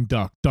Darkwing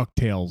Duck,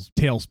 DuckTales,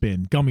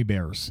 Tailspin, Gummy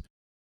Bears.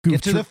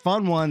 Get to the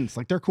fun ones.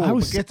 Like they're cool.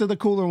 But get to the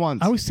cooler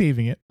ones. I was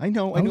saving it. I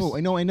know, but I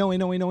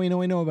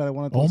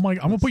want to. I'm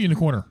gonna put you in the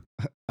corner.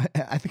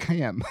 I think I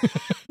am.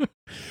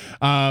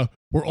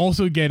 We're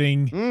also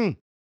getting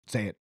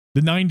Say it.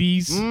 the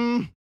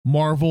 90s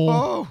Marvel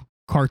Oh.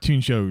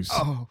 cartoon shows.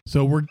 Oh.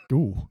 So we're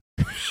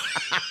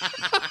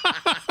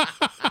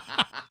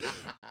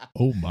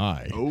oh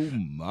my. Oh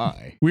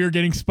my. We are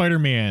getting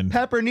Spider-Man.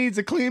 Pepper needs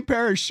a clean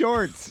pair of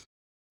shorts.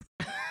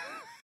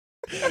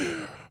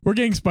 We're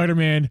getting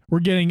Spider-Man. We're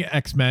getting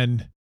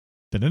X-Men.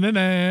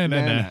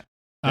 Da-na-na-na-na-na.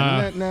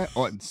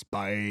 Oh, and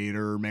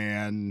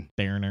Spider-Man.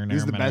 This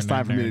is the best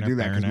time for me to do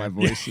that because my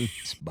voice is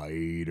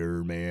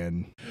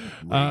Spider-Man.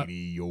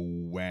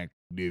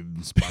 Radioactive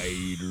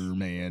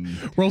Spider-Man.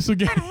 We're also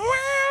getting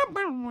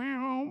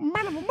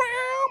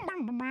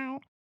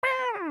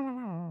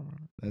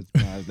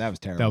That was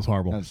terrible. That was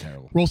horrible. That was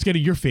terrible. We're also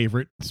getting your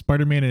favorite,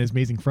 Spider-Man and His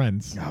Amazing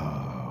Friends.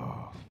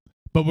 Oh.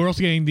 But we're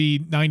also getting the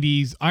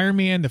 90s Iron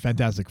Man, the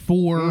Fantastic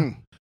Four,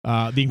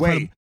 the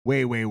Incredible...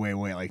 Wait.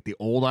 Like the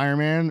old Iron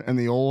Man and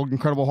the old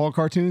Incredible Hulk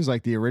cartoons,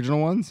 like the original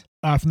ones?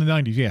 from the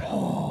 90s, yeah.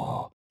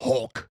 Oh,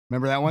 Hulk.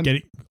 Remember that one? Get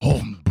it?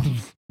 Hulk.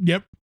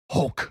 Yep.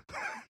 Hulk.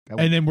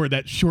 And then we're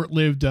that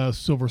short-lived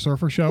Silver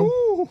Surfer show.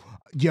 Ooh.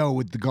 Yo,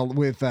 with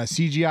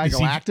CGI The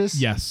Galactus?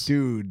 Yes.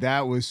 Dude,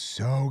 that was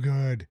so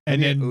good.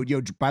 And then...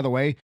 By the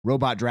way,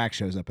 Robot Drax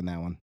shows up in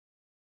that one.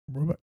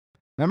 Robot.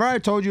 Remember I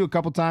told you a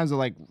couple times that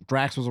like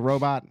Drax was a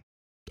robot?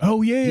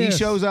 Oh, yeah. He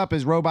shows up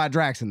as Robot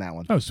Drax in that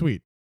one. Oh,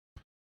 sweet.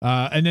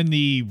 And then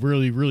the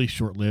really, really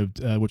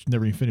short-lived, which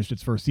never even finished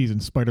its first season,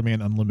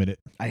 Spider-Man Unlimited.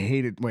 I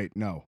hated. Wait,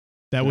 no.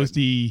 That was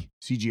the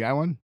CGI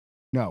one?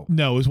 No.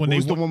 No, it was when What they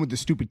was the one with the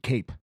stupid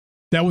cape?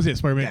 That was it,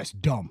 Spider-Man. Yes,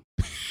 dumb.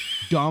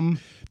 Dumb.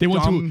 They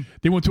went dumb,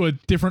 to a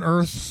different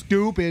Earth.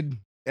 stupid.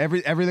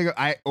 Everything.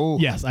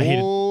 Yes, I hate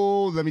it.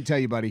 Oh, let me tell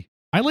you, buddy.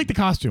 I like the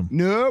costume.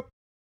 Nope.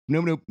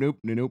 Nope.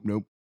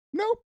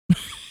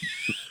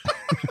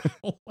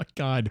 Oh my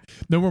god.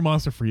 No more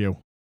monster for you.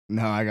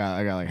 No, I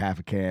got like half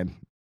a can.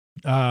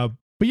 But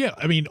yeah,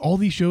 I mean, all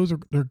these shows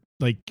they're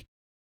like,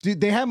 Dude,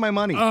 they have my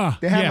money.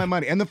 They have my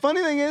money. And the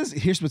funny thing is,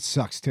 here's what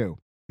sucks too.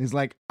 Is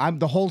like I'm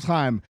the whole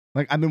time,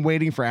 like I've been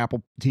waiting for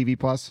Apple TV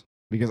Plus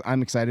because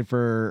I'm excited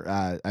for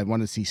I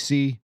want to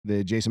see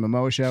the Jason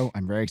Momoa show.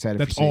 I'm very excited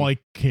that's for all I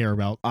care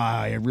about.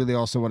 I really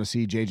also want to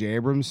see J.J.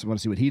 Abrams. I want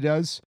to see what he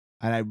does.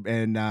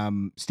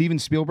 And Steven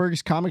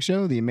Spielberg's comic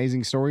show, The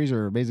Amazing Stories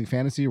or Amazing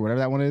Fantasy or whatever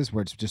that one is,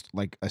 where it's just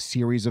like a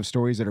series of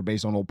stories that are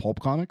based on old pulp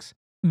comics.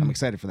 I'm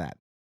excited for that.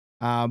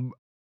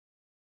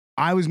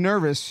 I was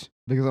nervous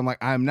because I'm like,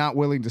 I'm not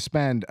willing to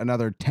spend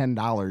another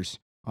 $10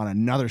 on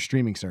another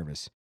streaming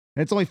service.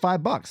 And it's only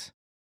 $5.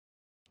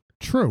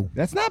 True.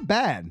 That's not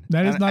bad.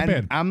 That is not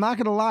bad. I'm not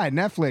gonna lie,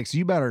 Netflix,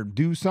 you better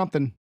do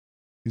something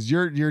because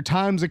your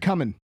times are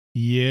coming.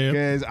 Yeah.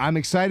 Because I'm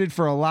excited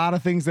for a lot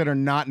of things that are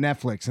not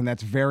Netflix, and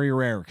that's very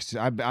rare. 'Cause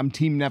I'm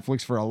team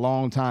Netflix for a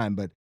long time,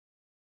 but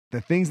the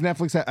things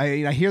Netflix,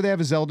 I hear they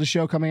have a Zelda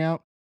show coming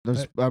out.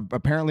 There's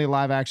apparently a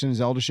live action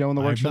Zelda show in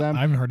the works for them.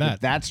 I haven't heard that. If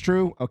that's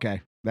true.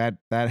 Okay, that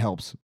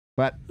helps.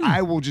 But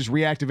I will just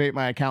reactivate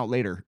my account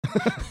later.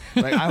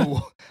 Like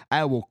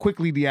I will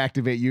quickly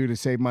deactivate you to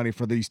save money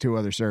for these two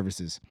other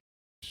services.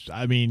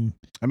 I mean,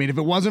 if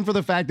it wasn't for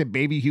the fact that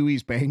Baby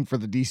Huey's paying for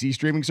the DC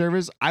streaming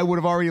service, I would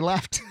have already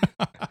left.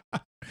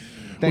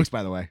 Thanks,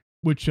 by the way.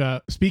 Which,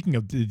 speaking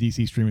of the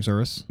DC streaming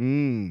service,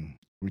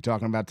 we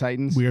talking about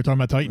Titans? we are talking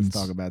about Titans.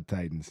 Let's talk about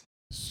Titans.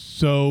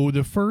 So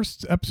the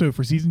first episode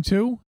for season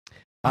 2,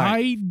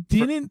 I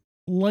didn't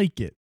like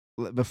it.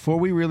 Before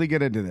we really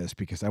get into this,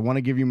 because I want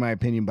to give you my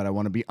opinion, but I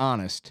want to be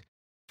honest.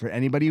 For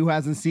anybody who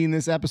hasn't seen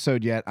this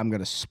episode yet, I'm going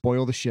to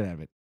spoil the shit out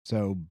of it.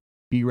 So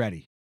be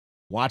ready.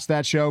 Watch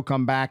that show,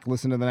 come back,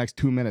 listen to the next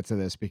 2 minutes of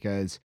this,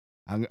 because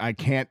I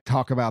can't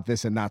talk about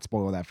this and not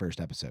spoil that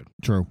first episode.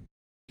 True.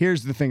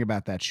 Here's the thing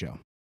about that show.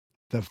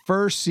 The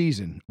first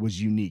season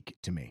was unique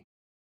to me.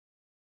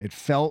 It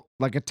felt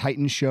like a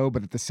Titan show,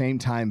 but at the same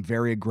time,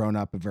 very grown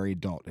up and very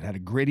adult. It had a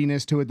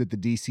grittiness to it that the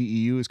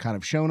DCEU has kind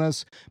of shown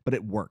us, but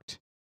it worked.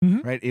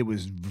 Mm-hmm. Right? It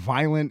was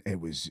violent. It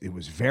was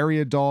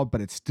very adult,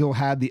 but it still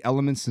had the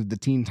elements of the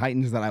Teen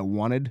Titans that I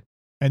wanted.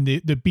 And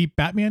the Beat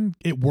Batman,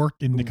 it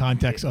worked in the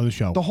context of the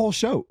show. The whole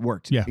show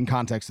worked in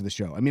context of the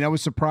show. I mean, I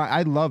was surprised.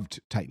 I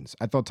loved Titans.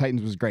 I thought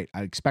Titans was great.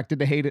 I expected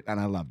to hate it, and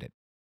I loved it.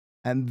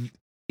 And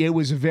it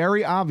was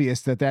very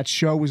obvious that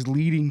show was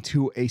leading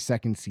to a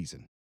second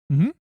season.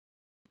 Mm-hmm.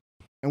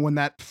 And when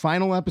that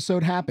final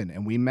episode happened,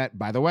 and we met,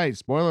 by the way,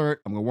 spoiler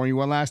alert, I'm going to warn you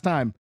one last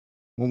time.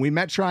 When we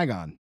met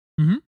Trigon,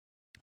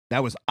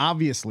 that was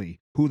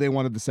obviously who they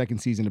wanted the second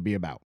season to be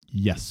about.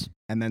 Yes.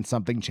 And then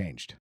something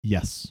changed.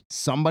 Yes.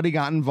 Somebody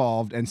got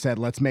involved and said,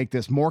 let's make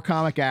this more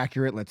comic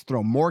accurate. Let's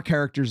throw more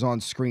characters on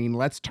screen.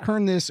 Let's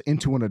turn this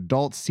into an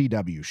adult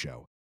CW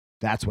show.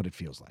 That's what it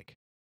feels like.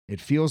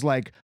 It feels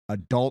like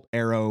adult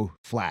Arrow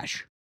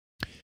Flash.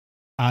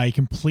 I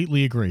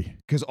completely agree.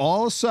 Because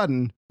all of a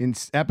sudden, in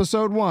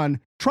episode 1,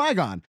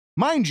 Trigon,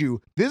 mind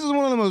you, this is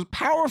one of the most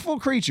powerful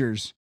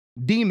creatures,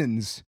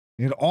 demons,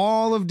 in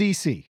all of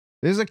DC.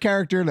 This is a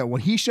character that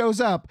when he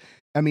shows up,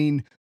 I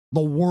mean,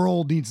 the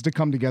world needs to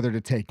come together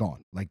to take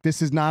on. Like,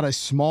 this is not a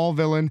small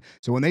villain.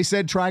 So when they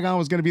said Trigon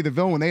was going to be the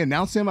villain, when they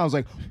announced him, I was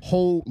like,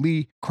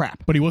 holy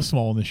crap. But he was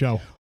small in the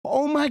show.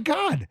 Oh my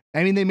God.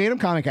 I mean, they made him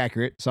comic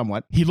accurate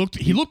somewhat. He looked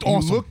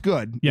awesome. He looked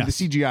good. Yes.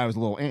 The CGI was a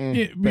little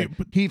Yeah, but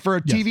he, for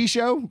a TV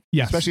show,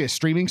 Yes. especially a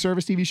streaming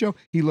service TV show,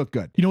 he looked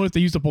good. You know what? They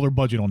used up all their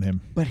budget on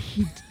him. But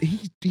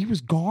he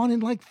was gone in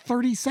like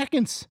 30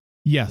 seconds.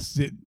 Yes.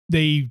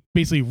 They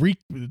basically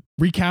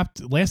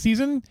recapped last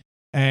season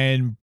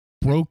and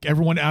broke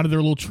everyone out of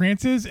their little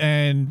trances,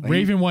 and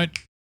Raven went,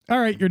 all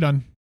right, you're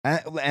done.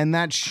 And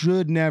that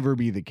should never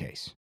be the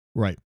case.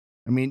 Right.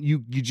 I mean, you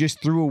just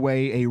threw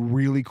away a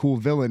really cool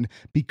villain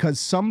because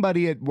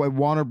somebody at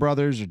Warner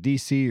Brothers or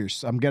DC,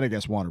 or I'm going to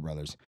guess Warner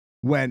Brothers,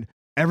 when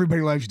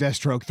everybody likes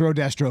Deathstroke, throw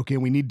Deathstroke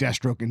in. We need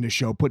Deathstroke in this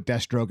show. Put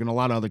Deathstroke and a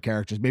lot of other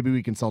characters. Maybe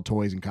we can sell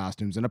toys and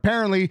costumes. And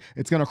apparently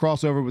it's going to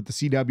cross over with the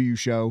CW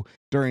show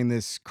during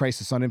this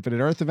Crisis on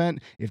Infinite Earth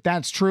event. If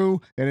that's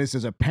true, then it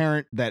is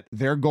apparent that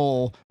their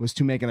goal was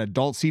to make an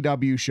adult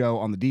CW show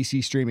on the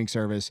DC streaming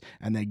service,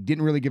 and they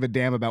didn't really give a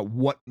damn about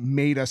what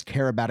made us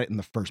care about it in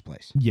the first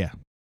place. Yeah.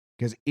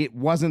 Because it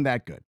wasn't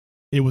that good.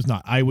 It was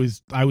not. I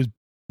was.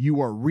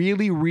 You are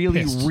really,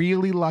 really, Pissed.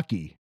 really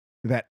lucky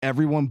that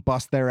everyone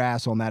bust their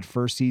ass on that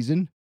first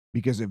season.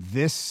 Because if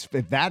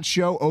that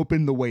show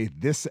opened the way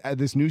this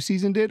new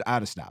season did,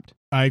 I'd have stopped.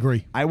 I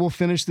agree. I will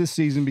finish this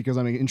season because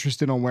I'm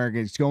interested on where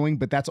it's going.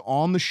 But that's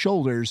on the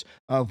shoulders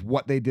of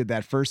what they did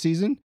that first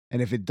season.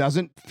 And if it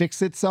doesn't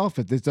fix itself,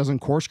 if this doesn't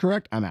course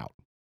correct, I'm out.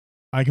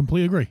 I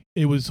completely agree.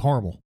 It was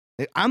horrible.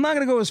 I'm not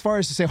going to go as far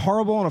as to say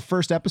horrible on a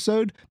first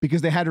episode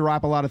because they had to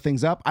wrap a lot of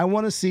things up. I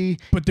want to see.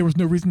 But there was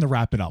no reason to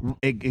wrap it up.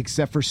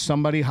 Except for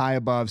somebody high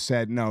above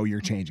said, no,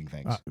 you're changing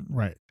things.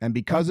 Right. And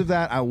because of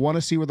that, I want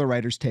to see where the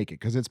writers take it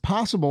because it's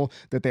possible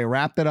that they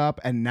wrapped it up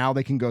and now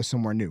they can go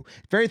somewhere new.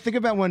 Think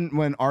about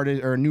when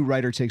artist or a new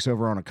writer takes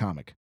over on a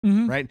comic.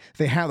 Mm-hmm. Right?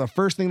 The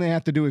first thing they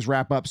have to do is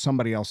wrap up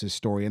somebody else's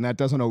story, and that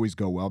doesn't always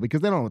go well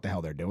because they don't know what the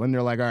hell they're doing.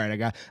 They're like, all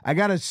right, I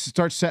got to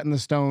start setting the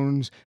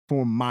stones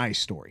for my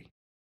story.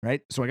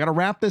 Right? So I got to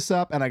wrap this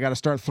up and I got to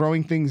start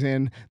throwing things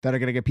in that are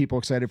going to get people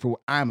excited for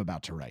what I'm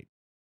about to write.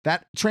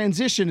 That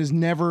transition is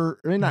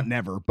not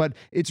never, but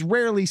it's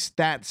rarely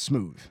that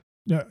smooth.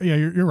 Yeah,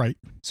 you're right.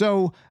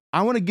 So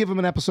I want to give them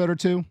an episode or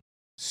two,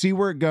 see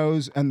where it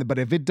goes. But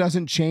if it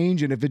doesn't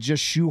change and if it's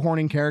just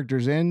shoehorning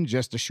characters in,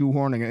 just a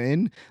shoehorning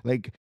in,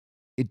 like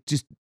it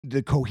just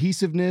the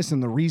cohesiveness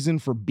and the reason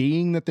for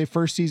being that the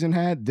first season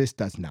had, this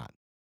does not.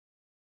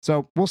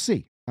 So we'll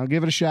see. I'll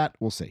give it a shot.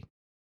 We'll see.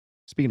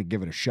 Speaking of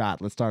give it a shot,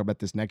 let's talk about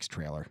this next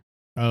trailer.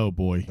 Oh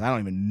boy, I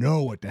don't even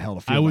know what the hell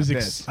to feel I was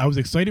about this. I was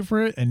excited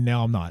for it, and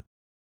now I'm not.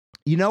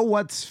 You know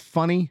what's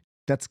funny?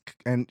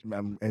 And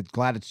I'm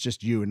glad it's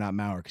just you and not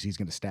Maurer because he's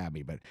going to stab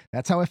me. But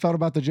that's how I felt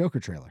about the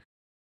Joker trailer.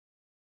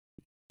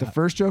 The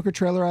first Joker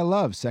trailer I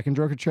love. Second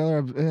Joker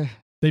trailer,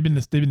 they've been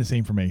the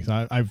same for me.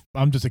 So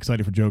I'm just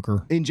excited for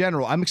Joker. In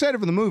general, I'm excited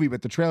for the movie,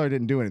 but the trailer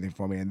didn't do anything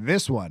for me. And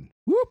this one,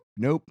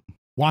 nope,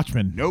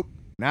 Watchmen. nope,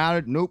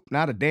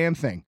 not a damn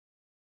thing.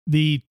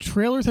 The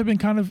trailers have been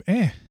kind of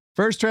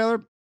First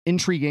trailer,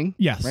 intriguing.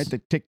 Yes. Right? The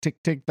tick, tick,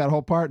 tick, that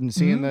whole part and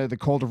seeing the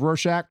cult of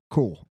Rorschach.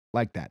 Cool.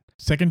 Like that.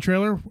 Second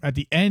trailer at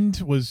the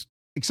end was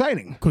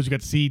exciting because you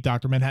got to see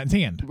Dr. Manhattan's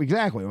hand.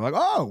 Exactly. We're like,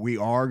 oh, we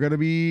are going to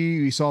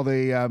be, we saw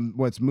the,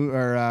 not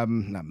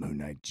Moon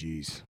Knight.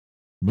 Jeez.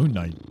 Moon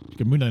Knight.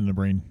 Get Moon Knight in the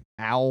brain.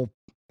 Owl.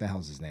 The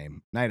hell's his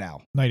name? Night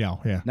Owl. Night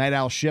Owl. Yeah. Night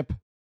Owl ship.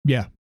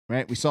 Yeah.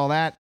 Right. We saw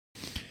that.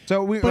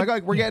 So we're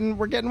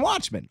getting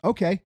Watchmen.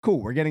 Okay,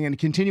 cool. We're getting a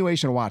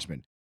continuation of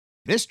Watchmen.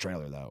 This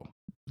trailer though,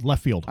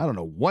 left field. I don't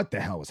know what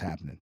the hell was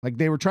happening. Like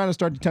they were trying to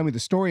start to tell me the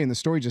story, and the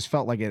story just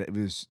felt like it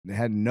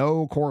had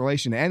no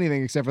correlation to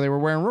anything except for they were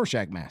wearing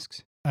Rorschach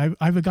masks. I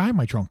have a guy in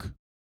my trunk.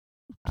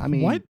 I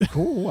mean, what?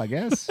 Cool, I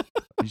guess.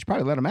 You should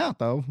probably let him out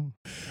though.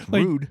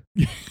 Like, rude.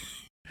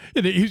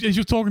 He's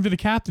just talking to the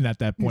captain at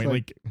that point.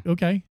 Like,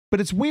 okay.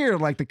 But it's weird.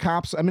 Like the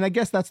cops, I mean, I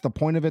guess that's the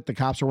point of it. The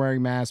cops are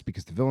wearing masks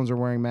because the villains are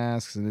wearing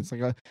masks. And it's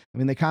like,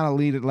 they kind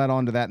of led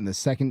on to that in the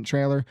second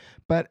trailer.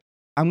 But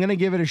I'm going to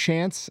give it a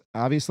chance,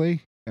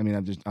 obviously. I mean,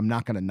 I'm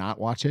not going to not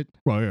watch it.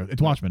 Well, yeah,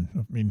 it's Watchmen.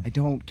 I mean, I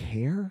don't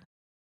care.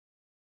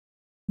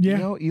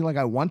 Yeah.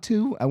 I want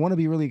to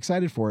be really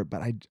excited for it,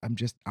 but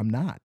I'm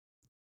not.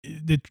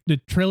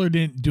 The trailer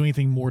didn't do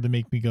anything more to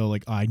make me go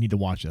like, I need to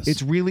watch this.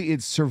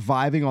 It's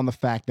surviving on the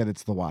fact that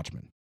it's the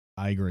Watchmen.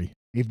 I agree.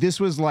 If this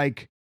was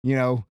like,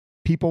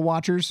 People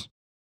Watchers,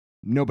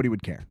 nobody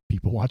would care.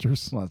 People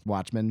Watchers? Well,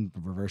 Watchmen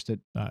reversed it.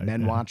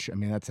 Men yeah. Watch. I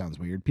mean, that sounds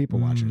weird. People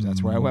Watchers.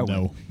 That's where I went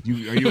no.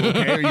 with. Are you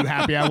okay? Are you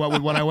happy I went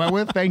with what I went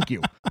with? Thank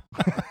you.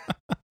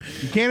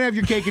 You can't have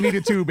your cake and eat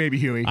it too, baby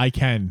Huey. I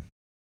can.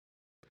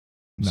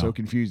 I'm so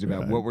confused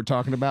about what we're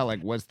talking about.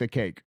 Like, what's the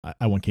cake?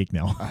 I want cake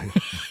now.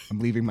 I'm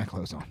leaving my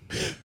clothes on.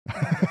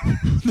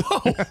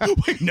 No.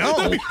 Wait, no.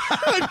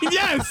 I mean,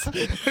 yes.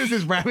 This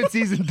is rabbit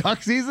season,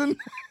 duck season.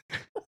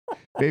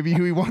 Baby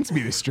Huey wants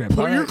me to strip.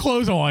 Put your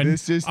clothes on.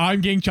 I'm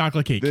getting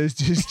chocolate cake. This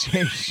just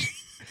changed.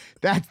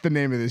 That's the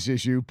name of this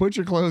issue. Put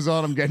your clothes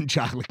on. I'm getting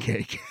chocolate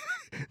cake.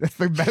 That's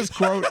the best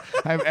quote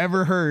I've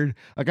ever heard.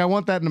 Like, I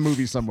want that in a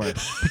movie somewhere.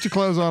 Put your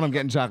clothes on, I'm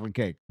getting chocolate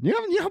cake. You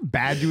know how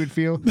bad you would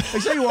feel?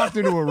 Like, say you walked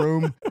into a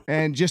room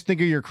and just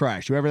think of your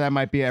crush, whoever that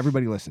might be.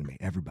 Everybody listen to me.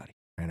 Everybody.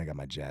 And I got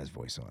my jazz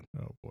voice on.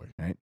 Oh boy.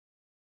 Right?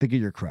 Think of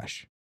your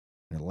crush.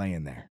 They're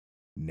laying there,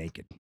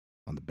 naked,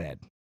 on the bed.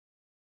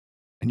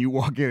 And you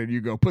walk in and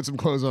you go, put some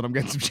clothes on, I'm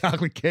getting some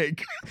chocolate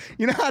cake.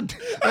 You know how,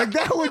 like,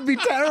 that would be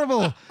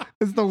terrible.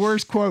 It's the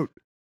worst quote.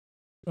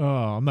 Oh,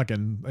 I'm not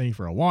getting any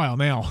for a while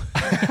now.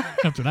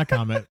 After that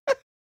comment.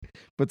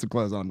 Put some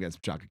clothes on, I'm getting some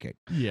chocolate cake.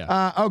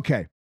 Yeah.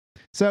 Okay.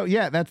 So,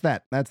 yeah, that's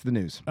that. That's the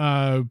news.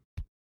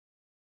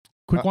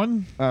 Quick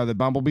one. The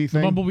Bumblebee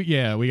thing? Bumblebee.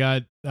 Yeah, we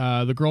got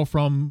the girl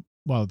from,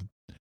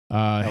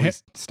 Haley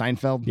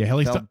Steinfeld? Yeah,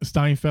 Haley Feld?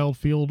 Steinfeld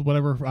Field,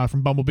 whatever,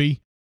 from Bumblebee.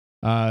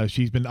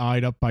 She's been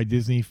eyed up by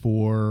Disney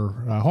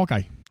for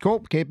Hawkeye.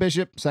 Cool. Kate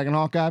Bishop, second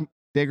Hawkeye.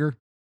 Digger.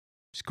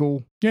 She's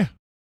cool. Yeah.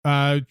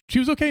 She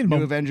was okay in New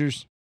Bumblebee.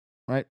 Avengers.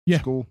 Right? Yeah.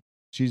 She's cool.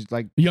 She's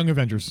like, Young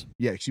Avengers,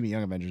 yeah, excuse me,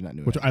 Young Avengers, not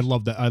New which Avengers. I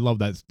love that. I love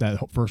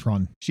that first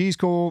run. She's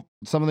cool.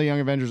 Some of the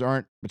Young Avengers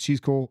aren't, but she's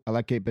cool. I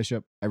like Kate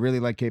Bishop. I really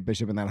like Kate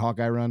Bishop in that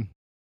Hawkeye run.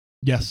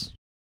 Yes.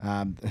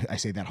 I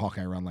say that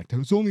Hawkeye run like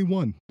there's only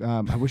one.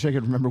 I wish I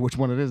could remember which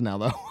one it is now,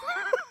 though.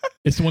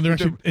 It's the one they're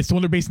actually. It's the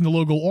one they're basing the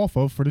logo off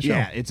of for the show.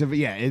 Yeah,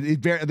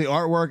 the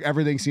artwork,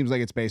 everything seems like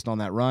it's based on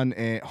that run.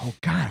 And, oh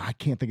God, I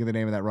can't think of the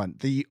name of that run.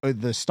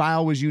 The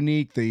style was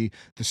unique. The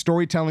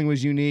storytelling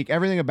was unique.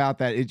 Everything about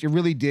that, it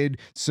really did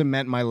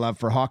cement my love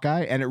for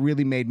Hawkeye, and it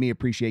really made me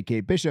appreciate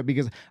Kate Bishop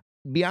because,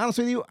 be honest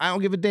with you, I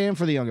don't give a damn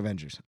for the Young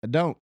Avengers. I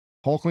don't.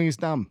 Hulkling is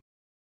dumb.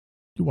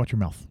 You watch your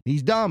mouth.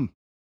 He's dumb.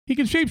 He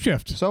can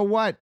shapeshift. So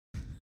what?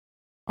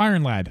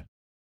 Iron Lad.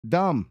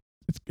 Dumb.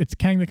 It's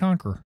Kang the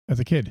Conqueror as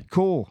a kid.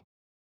 Cool.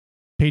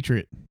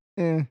 Patriot.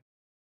 Eh.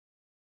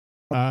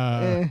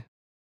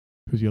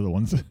 Who's the other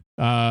ones?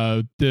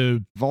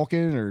 The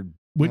Vulcan or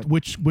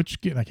which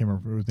I can't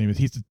remember what his name is.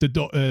 He's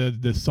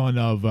the son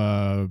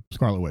of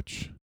Scarlet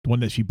Witch, the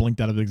one that she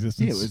blinked out of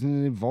existence. yeah,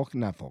 wasn't it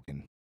Vulcan? Not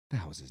Vulcan. The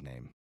hell was his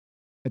name?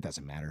 It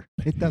doesn't matter.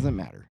 It doesn't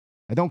matter.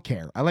 I don't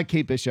care. I like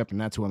Kate Bishop, and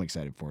that's who I'm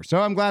excited for.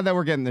 So I'm glad that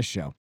we're getting this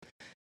show.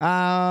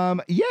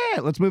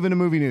 Let's move into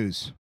movie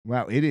news.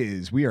 Wow, it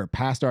is. We are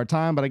past our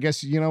time, but I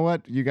guess you know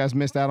what? You guys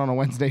missed out on a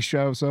Wednesday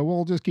show, so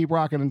we'll just keep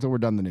rocking until we're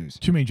done the news.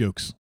 Too many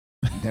jokes.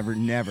 Never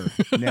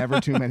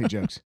too many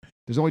jokes.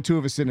 There's only two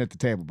of us sitting at the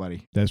table,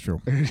 buddy. That's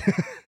true.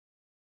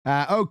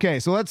 Okay,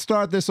 so let's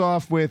start this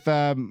off with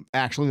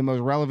actually the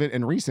most relevant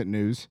and recent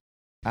news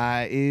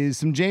is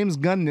some James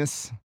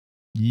Gunn-ness.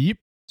 Yep.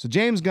 So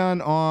James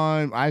Gunn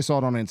I saw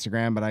it on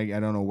Instagram, but I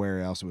don't know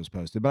where else it was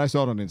posted, but I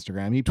saw it on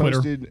Instagram.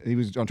 He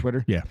was on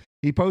Twitter. Yeah.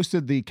 He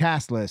posted the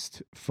cast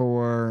list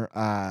for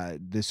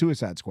the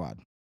Suicide Squad.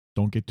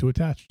 Don't get too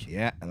attached.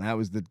 Yeah, and that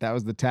was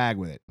the tag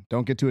with it.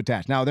 Don't get too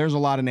attached. Now, there's a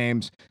lot of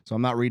names, so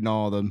I'm not reading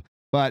all of them,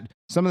 but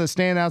some of the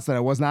standouts that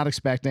I was not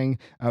expecting.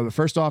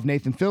 First off,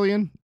 Nathan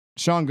Fillion,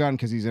 Sean Gunn,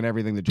 because he's in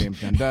everything that James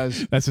Gunn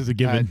does. That's just a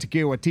given.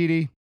 Taika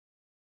Waititi.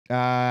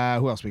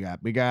 Who else we got?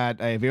 We got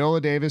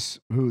Viola Davis,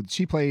 who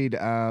she played.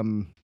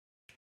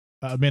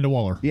 Amanda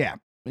Waller. Yeah,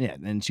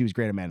 and she was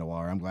great, Amanda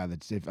Waller. I'm glad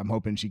I'm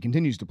hoping she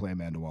continues to play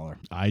Amanda Waller.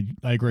 I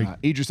agree.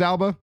 Idris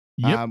Elba.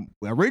 Yep.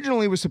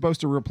 Originally was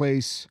supposed to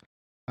replace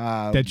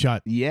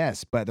Deadshot.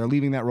 Yes, but they're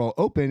leaving that role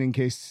open in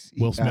case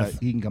Will Smith.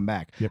 he can come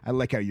back. Yep. I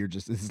like how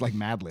this is like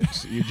Mad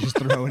Libs. You're just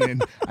throwing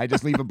in. I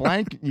just leave a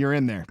blank. You're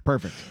in there.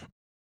 Perfect.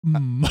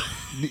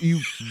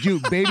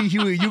 Baby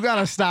Huey, you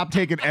gotta stop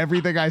taking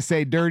everything I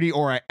say dirty,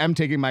 or I am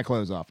taking my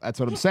clothes off. That's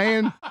what I'm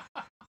saying.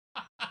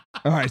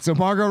 All right, so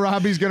Margot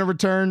Robbie's gonna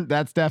return.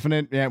 That's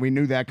definite. Yeah, we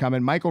knew that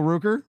coming. Michael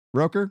Rooker,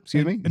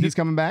 excuse me, he's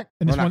coming back.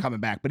 Or not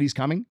coming back, but he's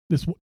coming.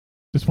 This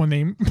one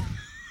name.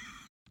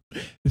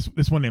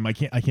 this one name. I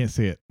can't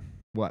say it.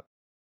 What?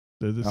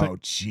 Oh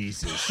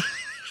Jesus,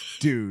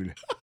 dude!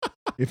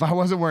 If I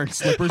wasn't wearing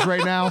slippers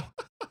right now,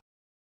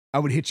 I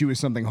would hit you with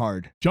something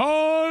hard.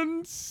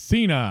 John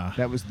Cena.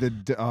 That was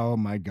oh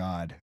my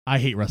God. I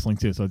hate wrestling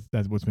too, so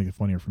that's what's making it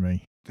funnier for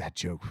me. That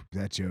joke.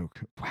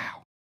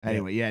 Wow.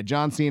 Anyway, yeah,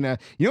 John Cena.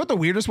 You know what the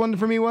weirdest one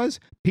for me was?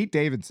 Pete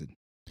Davidson.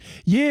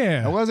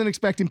 Yeah. I wasn't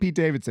expecting Pete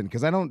Davidson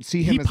because I don't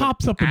see him as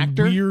pops an up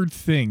actor. in weird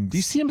things. Do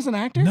you see him as an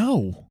actor?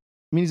 No.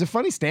 I mean, he's a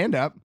funny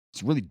stand-up.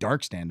 It's a really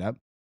dark stand-up.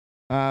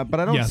 But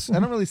I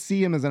don't really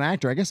see him as an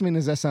actor. I guess,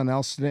 his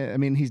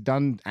SNL, he's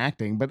done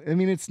acting, but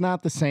it's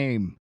not the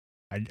same.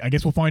 I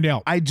guess we'll find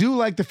out. I do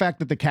like the fact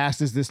that the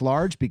cast is this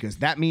large because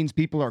that means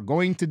people are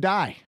going to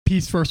die.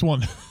 Pete's first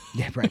one.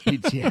 Yeah, right.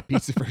 Pete's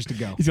the first to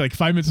go. He's like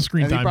 5 minutes of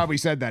screen and time. He probably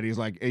said that. He's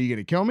like, "Are you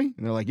going to kill me?"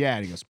 And they're like, "Yeah."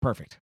 And he goes,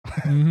 "Perfect."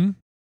 Mm-hmm.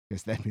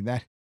 Yes,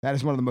 that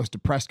is one of the most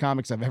depressed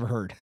comics I've ever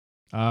heard.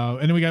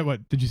 And then we got,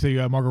 what did you say?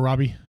 Margot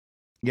Robbie?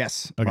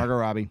 Yes, okay. Margot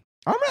Robbie.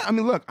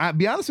 Look, I'll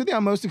be honest with you,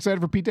 I'm most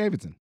excited for Pete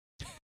Davidson.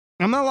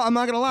 I'm not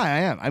going to lie, I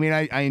am.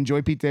 I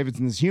enjoy Pete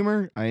Davidson's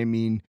humor. I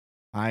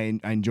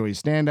enjoy his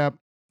stand-up.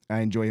 I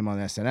enjoy him on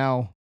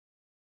SNL.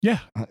 Yeah.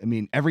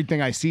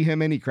 Everything I see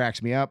him in, he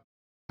cracks me up.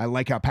 I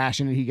like how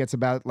passionate he gets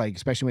about, like,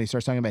 especially when he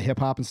starts talking about hip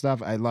hop and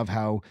stuff. I love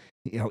how,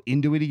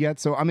 into it he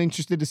gets. So I'm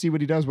interested to see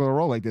what he does with a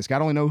role like this. I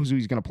don't know who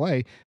he's going to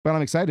play, but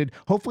I'm excited.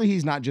 Hopefully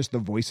he's not just the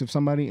voice of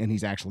somebody and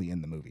he's actually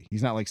in the movie.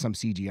 He's not like some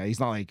CGI. He's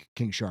not like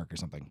King Shark or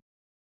something.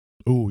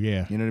 Oh,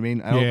 yeah. You know what I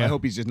mean? I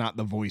hope he's just not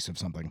the voice of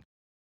something.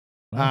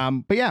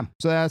 Wow. But yeah,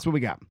 so that's what we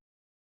got.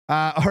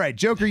 All right,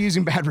 Joker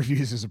using bad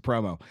reviews as a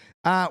promo.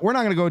 We're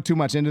not going to go too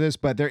much into this,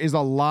 but there is a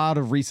lot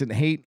of recent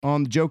hate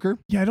on the Joker.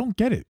 Yeah, I don't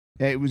get it.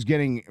 It was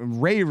getting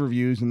rave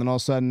reviews, and then all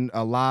of a sudden,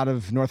 a lot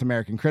of North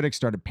American critics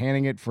started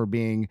panning it for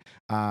being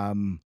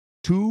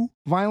too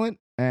violent.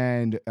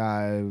 And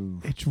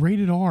it's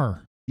rated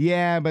R.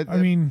 Yeah, but I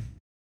mean,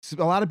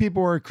 a lot of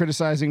people were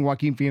criticizing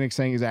Joaquin Phoenix,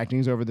 saying his acting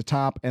is over the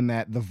top, and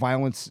that the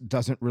violence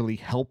doesn't really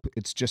help.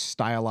 It's just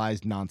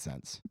stylized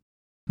nonsense.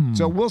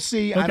 So we'll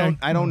see. Okay.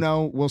 I don't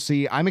know. We'll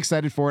see. I'm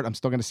excited for it. I'm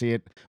still going to see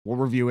it. We'll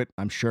review it,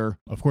 I'm sure.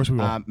 Of course we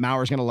will.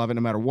 Mauer's going to love it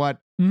no matter what.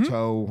 Mhm.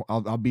 So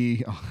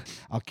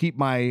I'll keep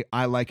my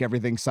I like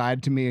everything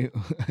side to me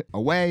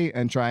away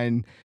and try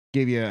and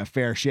give you a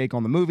fair shake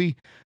on the movie.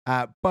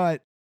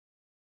 But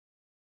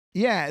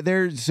yeah,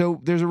 there's a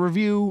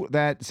review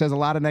that says a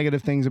lot of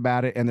negative things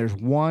about it, and there's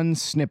one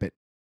snippet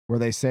where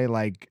they say,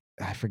 like,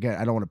 I forget,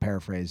 I don't want to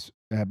paraphrase,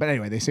 but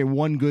anyway, they say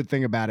one good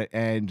thing about it,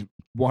 and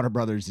Warner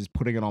Brothers is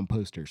putting it on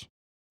posters.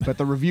 But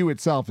the review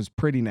itself is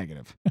pretty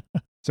negative.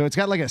 So it's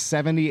got like a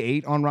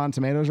 78 on Rotten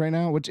Tomatoes right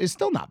now, which is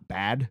still not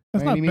bad.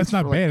 That's by any not means.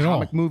 For, bad at all.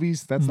 Comic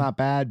movies, that's not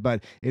bad,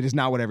 but it is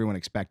not what everyone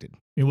expected.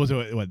 It was,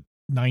 what,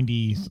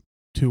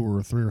 92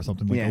 or 3 or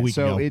something, like a week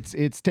so ago.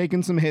 it's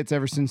taken some hits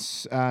ever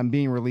since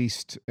being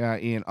released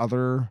in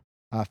other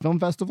film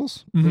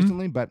festivals Mhm.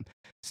 recently, but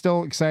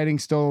still exciting,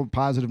 still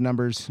positive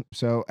numbers.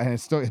 So, and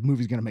it's still, the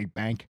movie's going to make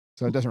bank,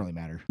 so it doesn't really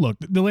matter. Look,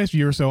 the last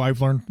year or so,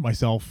 I've learned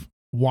myself,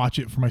 watch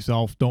it for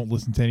myself. Don't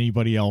listen to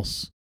anybody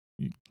else.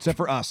 Except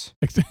for us.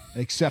 Except-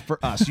 Except for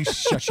us. You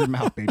shut your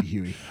mouth, baby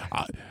Huey.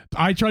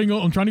 I'm trying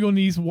to go in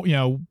these,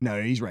 No,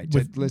 he's right.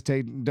 With-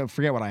 Don't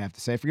forget what I have to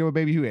say. Forget what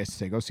baby Huey has to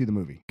say. Go see the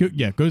movie. go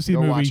see the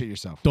Go movie. watch it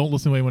yourself. Don't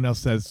listen to what anyone else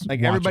says. Like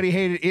Watch everybody it.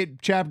 hated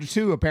it. Chapter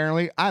 2.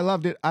 Apparently, I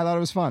loved it. I thought it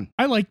was fun.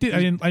 I liked it. I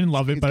didn't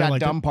love it, It's but I got liked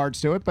dumb it. parts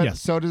to it, but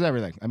Yes. so does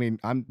everything. I mean,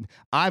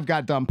 I've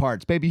got dumb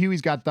parts. Baby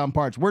Huey's got dumb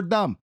parts. We're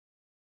dumb.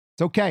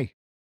 It's okay.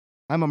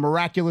 I'm a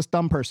miraculous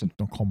dumb person.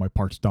 Don't call my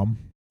parts dumb.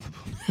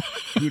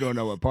 You don't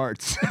know what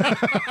parts.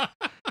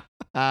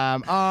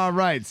 All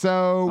right.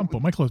 So I'm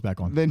putting my clothes back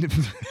on. then.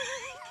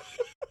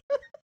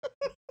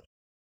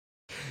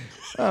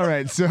 All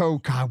right. So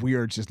God, we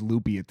are just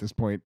loopy at this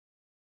point.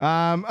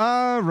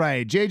 All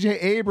right. J.J.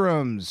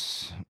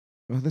 Abrams.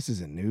 Well, this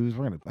isn't news.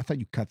 I thought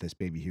you cut this,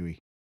 baby Huey.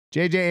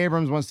 J.J.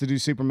 Abrams wants to do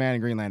Superman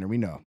and Green Lantern. We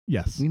know.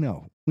 Yes, We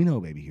know,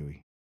 baby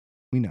Huey.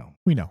 We know.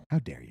 we know. How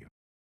dare you?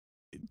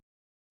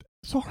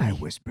 Sorry. I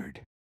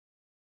whispered.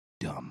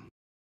 Dumb.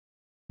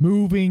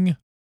 Moving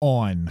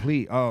on.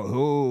 Please.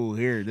 Oh,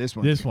 here. This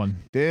one. This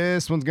one.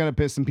 This one's gonna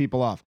piss some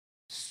people off.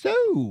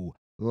 So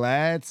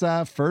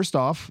first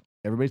off,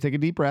 everybody take a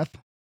deep breath.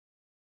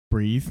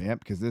 Breathe. Yep,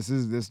 because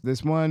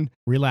this one.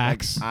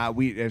 Relax.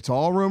 It's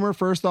all rumor.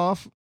 First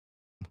off,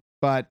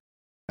 but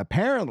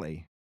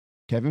apparently,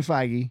 Kevin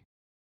Feige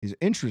is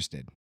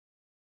interested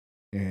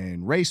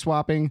in race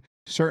swapping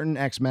certain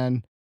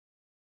X-Men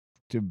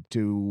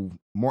to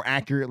more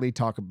accurately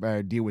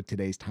deal with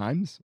today's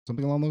times,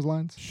 something along those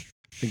lines.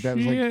 I think that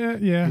was like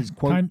yeah. his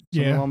quote,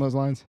 something along those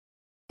lines.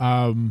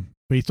 But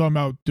he's talking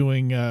about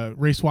doing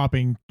race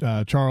swapping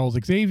Charles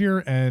Xavier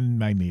and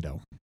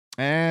Magneto.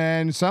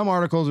 And some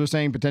articles are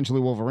saying potentially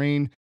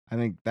Wolverine. I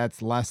think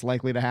that's less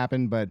likely to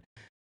happen. But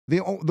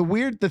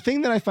the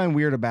thing that I find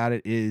weird about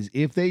it is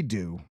if they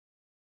do,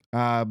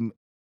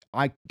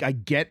 I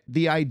get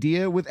the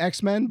idea with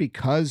X-Men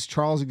because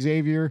Charles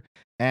Xavier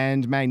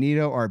and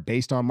Magneto are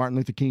based on Martin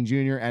Luther King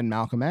Jr. and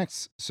Malcolm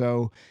X.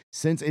 So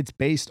since it's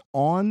based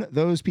on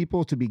those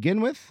people to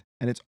begin with,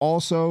 and it's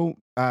also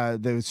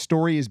the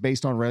story is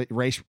based on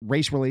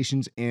race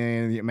relations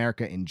in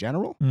America in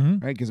general,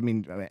 Mm-hmm. right? Because I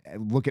mean,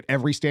 look at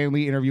every Stan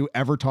Lee interview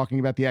ever talking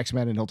about the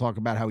X-Men, and he'll talk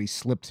about how he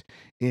slipped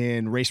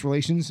in race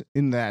relations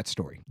in that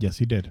story. Yes,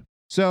 he did.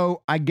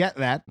 So I get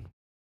that.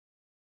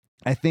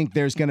 I think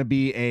there's going to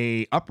be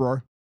a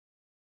uproar.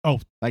 Oh.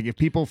 Like if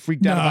people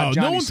freaked out about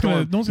Johnny no one's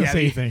Storm, gonna say the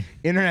anything.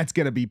 Internet's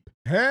going to be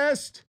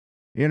pissed.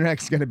 The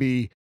internet's going to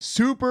be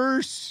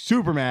super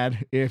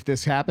mad if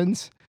this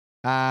happens.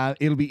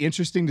 It'll be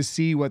interesting to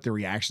see what the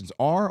reactions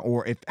are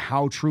or if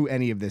how true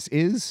any of this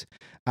is.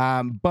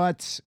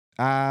 But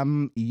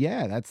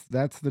yeah,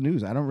 that's the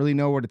news. I don't really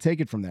know where to take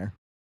it from there.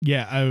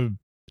 Yeah,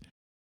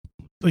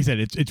 like I said,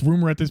 it's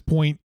rumor at this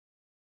point.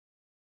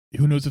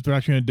 Who knows if they're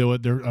actually going to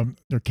do it?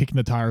 They're kicking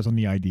the tires on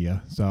the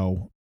idea.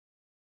 So,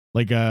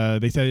 like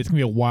they said, it's going to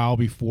be a while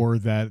before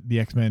that the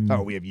X-Men.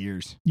 Oh, we have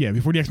years. Yeah,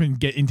 before the X-Men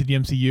get into the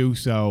MCU.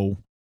 So,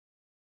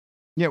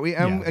 yeah,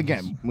 Yeah.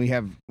 again we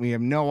have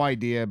no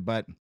idea,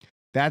 but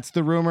that's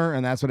the rumor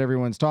and that's what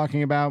everyone's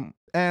talking about.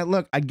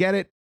 Look, I get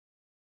it.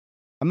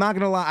 I'm not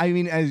gonna lie. I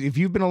mean, if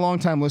you've been a long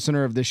time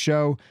listener of this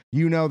show,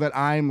 you know that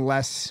I'm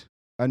less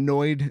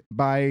annoyed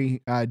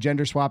by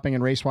gender swapping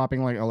and race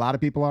swapping like a lot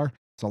of people are.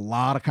 It's a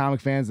lot of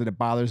comic fans that it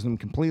bothers them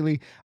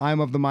completely. I'm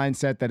of the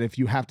mindset that if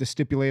you have to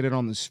stipulate it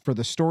on this for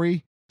the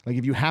story, like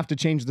if you have to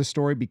change the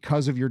story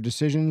because of your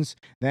decisions,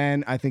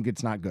 then I think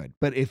it's not good.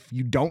 But if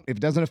you don't, if it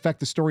doesn't affect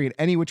the story in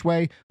any which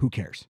way, who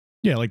cares?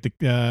 Yeah, like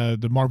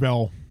the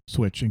Marvel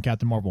switch in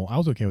Captain Marvel. I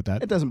was okay with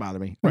that. It doesn't bother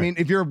me. Right. I mean,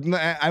 if you're,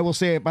 I will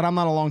say it, but I'm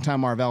not a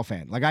longtime Marvel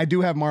fan. Like I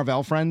do have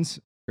Marvel friends,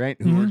 right,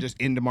 who are just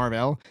into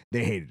Marvel.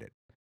 They hated it.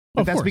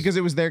 But Of that's course. because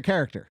it was their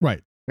character.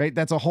 Right. Right.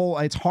 That's a whole,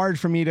 it's hard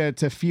for me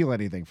to feel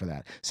anything for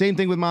that. Same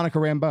thing with Monica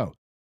Rambeau.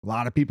 A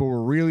lot of people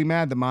were really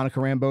mad that Monica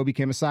Rambeau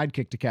became a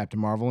sidekick to Captain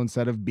Marvel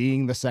instead of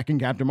being the second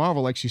Captain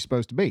Marvel like she's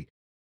supposed to be.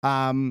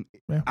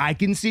 I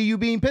can see you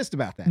being pissed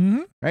about that.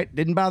 Mm-hmm. Right.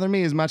 Didn't bother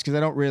me as much because I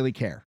don't really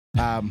care.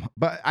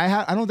 But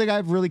I don't think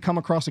I've really come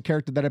across a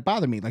character that it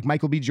bothered me, like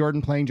Michael B.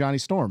 Jordan playing Johnny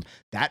Storm.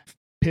 That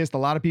pissed a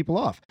lot of people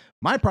off.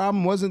 My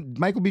problem wasn't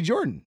Michael B.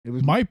 Jordan. It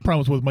was My problem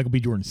was what Michael B.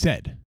 Jordan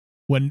said.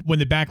 When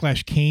the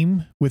backlash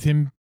came with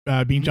him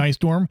being Johnny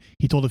Storm,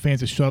 he told the fans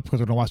to shut up because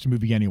they're going to watch the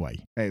movie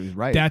anyway. Hey, he was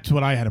right. That's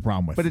what I had a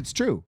problem with. But it's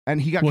true.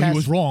 And he got well, cast. he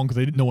was wrong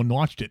because no one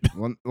watched it.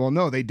 Well,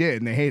 no, they did,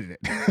 and they hated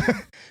it.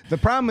 The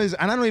problem is,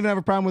 and I don't even have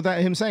a problem with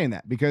him saying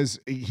that because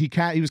he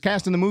was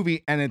cast in the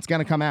movie, and it's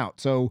gonna come out.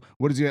 So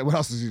what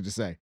else is he to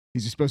say?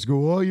 He's just supposed to go,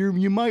 well,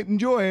 you might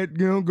enjoy it,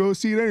 go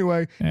see it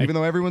anyway. Heck. Even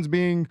though everyone's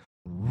being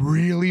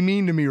really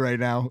mean to me right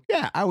now.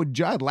 Yeah,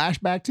 I'd lash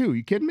back too.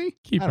 You kidding me?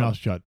 Keep your mouth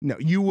shut. No,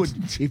 you would.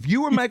 If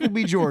you were Michael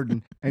B.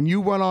 Jordan and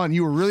you went on,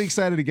 you were really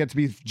excited to get to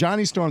be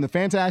Johnny Storm, the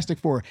Fantastic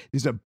Four.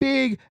 There's a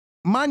big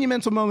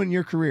monumental moment in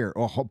your career,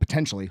 or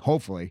potentially,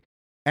 hopefully.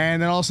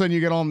 And then all of a sudden you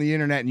get on the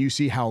internet and you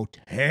see how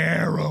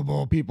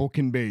terrible people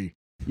can be.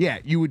 Yeah,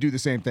 you would do the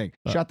same thing.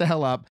 Shut the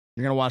hell up.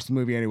 You're going to watch the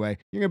movie anyway.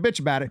 You're going to bitch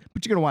about it,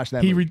 but you're going to watch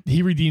that movie.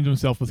 He redeemed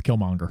himself with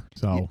Killmonger.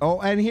 So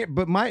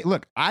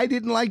Look, I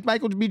didn't like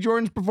Michael B.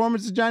 Jordan's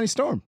performance as Johnny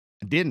Storm.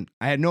 I didn't.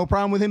 I had no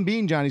problem with him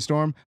being Johnny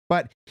Storm,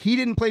 but he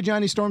didn't play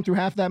Johnny Storm through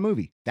half that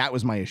movie. That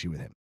was my issue with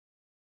him.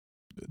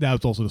 that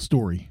was also the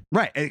story.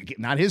 Right.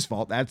 Not his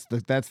fault. That's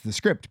the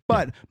script.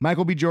 But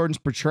Michael B. Jordan's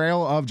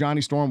portrayal of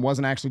Johnny Storm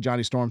wasn't actually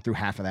Johnny Storm through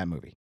half of that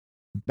movie.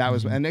 That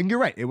was, and you're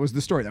right. It was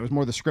the story. That was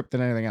more the script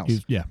than anything else.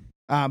 Yeah.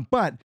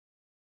 But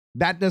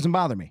that doesn't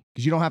bother me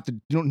because you don't have to,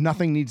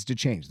 nothing needs to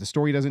change. The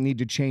story doesn't need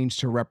to change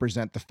to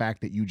represent the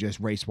fact that you just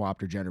race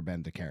swapped or gender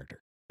bent the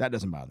character. That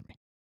doesn't bother me.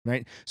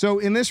 Right. So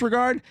in this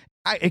regard,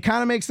 it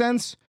kind of makes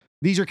sense.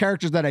 These are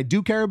characters that I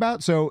do care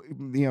about. So,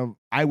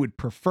 I would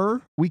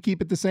prefer we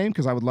keep it the same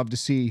because I would love to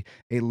see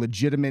a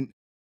legitimate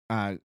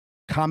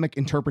comic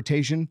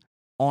interpretation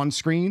on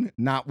screen,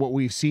 not what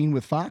we've seen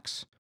with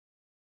Fox.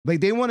 Like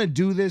they want to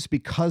do this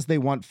because they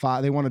want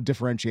to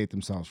differentiate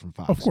themselves from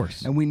Fox. Of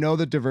course. And we know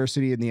that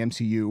diversity in the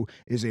MCU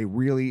is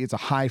it's a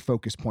high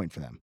focus point for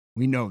them.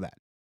 We know that.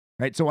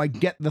 Right? So I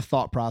get the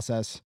thought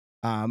process.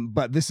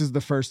 But this is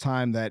the first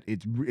time that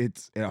it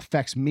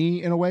affects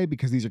me in a way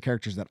because these are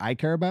characters that I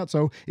care about.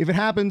 So if it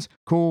happens,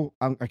 cool.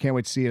 I can't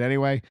wait to see it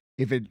anyway.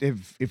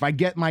 If I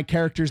get my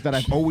characters that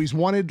I've always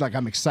wanted, like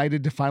I'm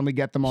excited to finally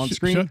get them on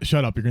screen.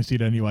 Shut up. You're going to see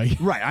it anyway.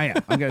 Right. I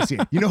am. I'm going to see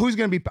it. You know who's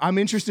going to be, I'm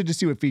interested to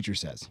see what Feature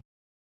says.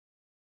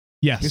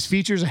 Yes. Because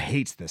Features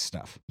hates this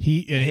stuff.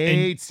 He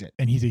hates it.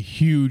 And he's a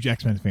huge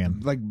X-Men fan.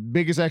 Like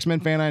biggest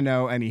X-Men fan I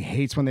know, and he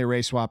hates when they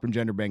race swap and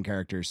gender bend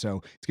characters. So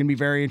it's going to be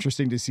very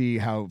interesting to see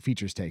how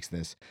Features takes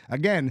this.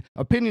 Again,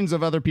 opinions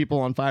of other people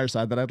on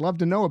Fireside that I'd love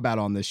to know about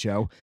on this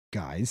show.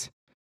 Guys.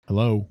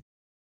 Hello.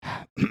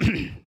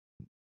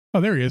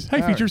 Oh, there he is.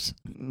 Hey, Features.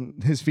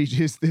 Right.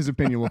 His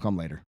opinion will come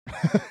later.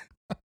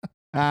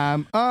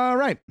 All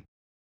right.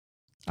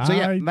 So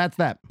yeah, that's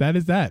that. That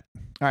is that.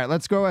 All right,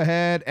 let's go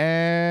ahead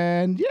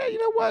and you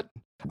know what?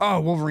 Oh,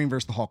 Wolverine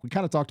versus the Hulk. We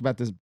kind of talked about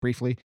this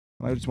briefly.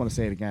 I just want to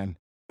say it again.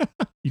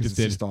 You just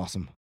did. It's just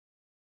awesome.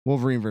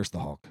 Wolverine versus the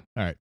Hulk.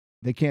 All right.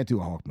 They can't do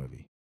a Hulk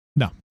movie.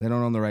 No. They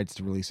don't own the rights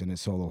to release a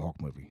solo Hulk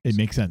movie. It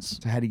makes sense.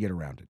 So how do you get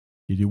around it?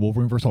 You do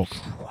Wolverine versus Hulk.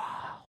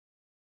 Wow.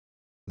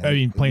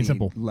 Plain and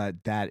simple.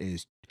 That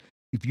is,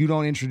 if you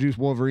don't introduce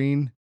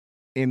Wolverine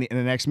in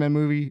an X-Men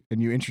movie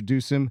and you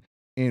introduce him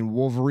in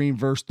Wolverine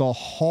versus the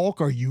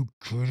Hulk, are you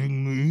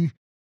kidding me?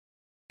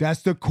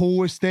 That's the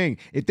coolest thing.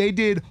 If they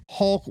did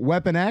Hulk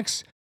Weapon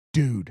X,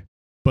 dude.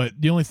 But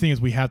the only thing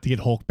is we have to get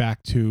Hulk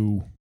back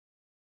to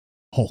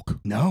Hulk.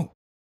 No,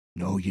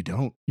 you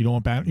don't. You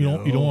don't want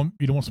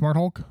you don't want Smart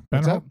Hulk?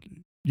 Banner Hulk?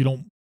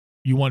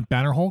 You want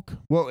Banner Hulk?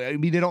 Well, I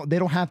mean, they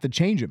don't have to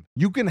change him.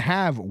 You can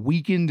have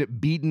weakened,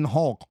 beaten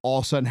Hulk all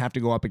of a sudden have to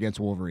go up against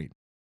Wolverine.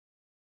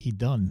 He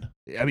done.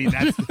 I mean,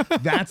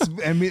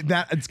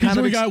 it's kind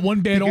of. We got one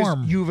bad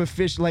arm. You've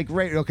officially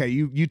okay.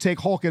 You take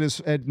Hulk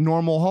at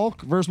normal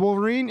Hulk versus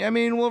Wolverine. I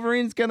mean,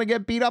 Wolverine's gonna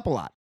get beat up a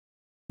lot.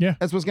 Yeah,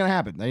 that's what's gonna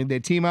happen. They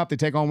team up. They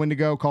take on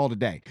Wendigo. Call it a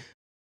day.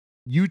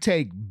 You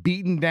take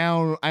beaten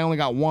down. I only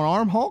got one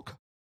arm Hulk,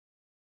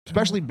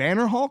 especially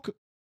Banner Hulk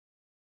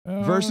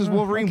versus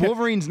Wolverine. Okay.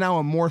 Wolverine's now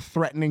a more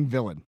threatening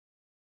villain.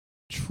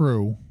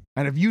 True.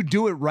 And if you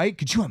do it right,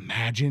 could you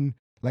imagine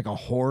like a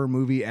horror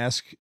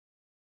movie-esque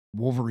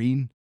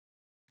Wolverine,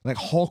 like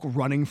Hulk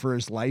running for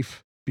his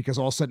life because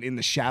all of a sudden in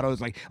the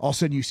shadows, like all of a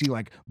sudden you see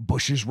like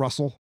bushes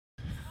rustle,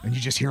 and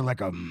you just hear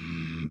like a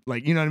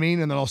like, you know what I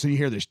mean? And then all of a sudden you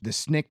hear the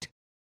snicked.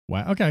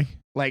 Wow. Okay.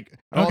 Like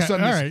all of a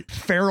sudden this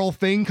feral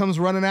thing comes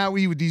running out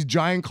with you with these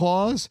giant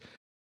claws.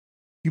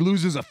 He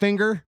loses a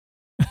finger.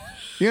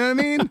 You know what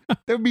I mean? That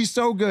would be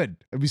so good.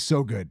 It'd be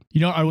so good.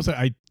 You know, I will say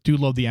I do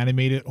love the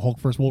animated Hulk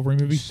vs. Wolverine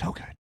movie. So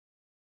good.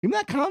 Even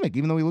that comic,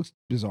 even though he looks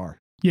bizarre.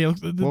 Yeah,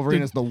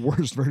 Wolverine is the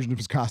worst version of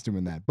his costume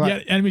in that. But yeah,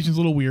 animation's a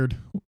little weird,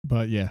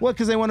 but yeah. Well,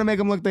 because they want to make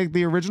him look like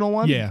the original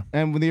one. Yeah.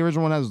 And when the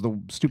original one has the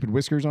stupid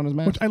whiskers on his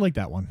mask. Which I like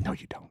that one. No,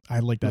 you don't. I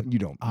like that. You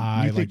don't.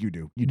 I think you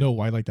do. You no,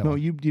 I like that no,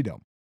 one. you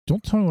don't.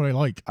 Don't tell me what I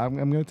like. I'm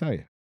going to tell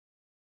you.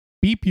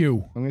 Beep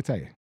you. I'm going to tell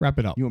you. Wrap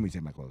it up. You want me to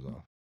take my clothes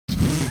off?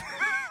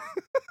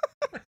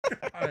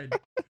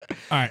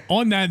 All right.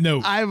 On that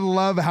note, I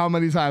love how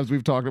many times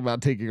we've talked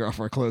about taking off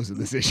our clothes in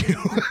this issue.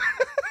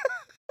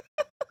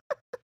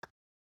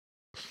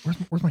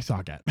 where's my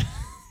sock at?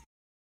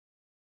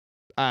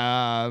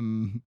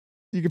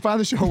 You can find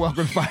the show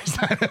Welcome to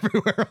Fireside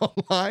everywhere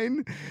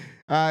online.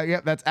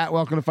 Yep, that's at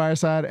Welcome to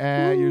Fireside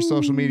at your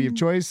social media of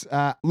choice.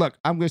 Look,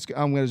 I'm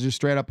gonna just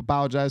straight up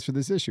apologize for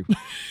this issue.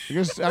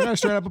 I'm gonna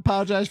straight up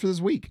apologize for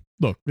this week.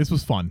 Look, this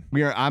was fun.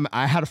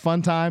 I had a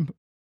fun time.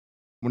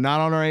 We're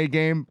not on our A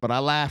game, but I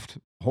laughed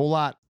a whole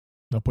lot.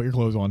 Now put your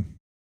clothes on.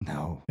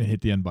 No. And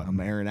hit the end button. I'm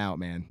airing out,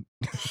 man.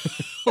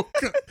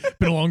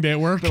 Been a long day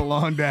at work. Been a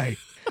long day.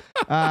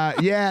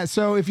 Yeah,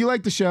 so if you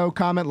like the show,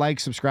 comment,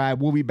 like,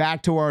 subscribe. We'll be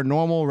back to our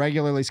normal,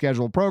 regularly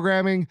scheduled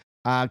programming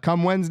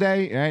come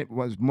Wednesday.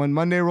 Right? When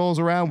Monday rolls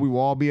around, we will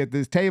all be at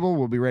this table.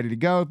 We'll be ready to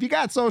go. If you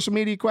got social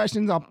media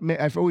questions,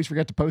 I always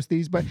forget to post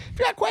these, but if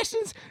you got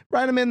questions,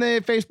 write them in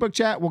the Facebook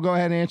chat. We'll go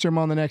ahead and answer them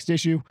on the next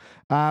issue.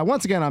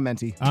 Once again, I'm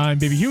Menti. I'm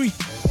Baby Huey.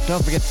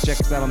 Don't forget to check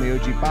us out on the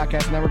OG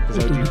Podcast Network.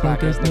 That's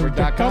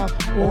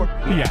OGPodcastNetwork.com or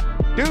yeah.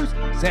 Deuce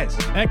says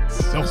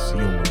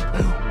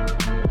Excelsior.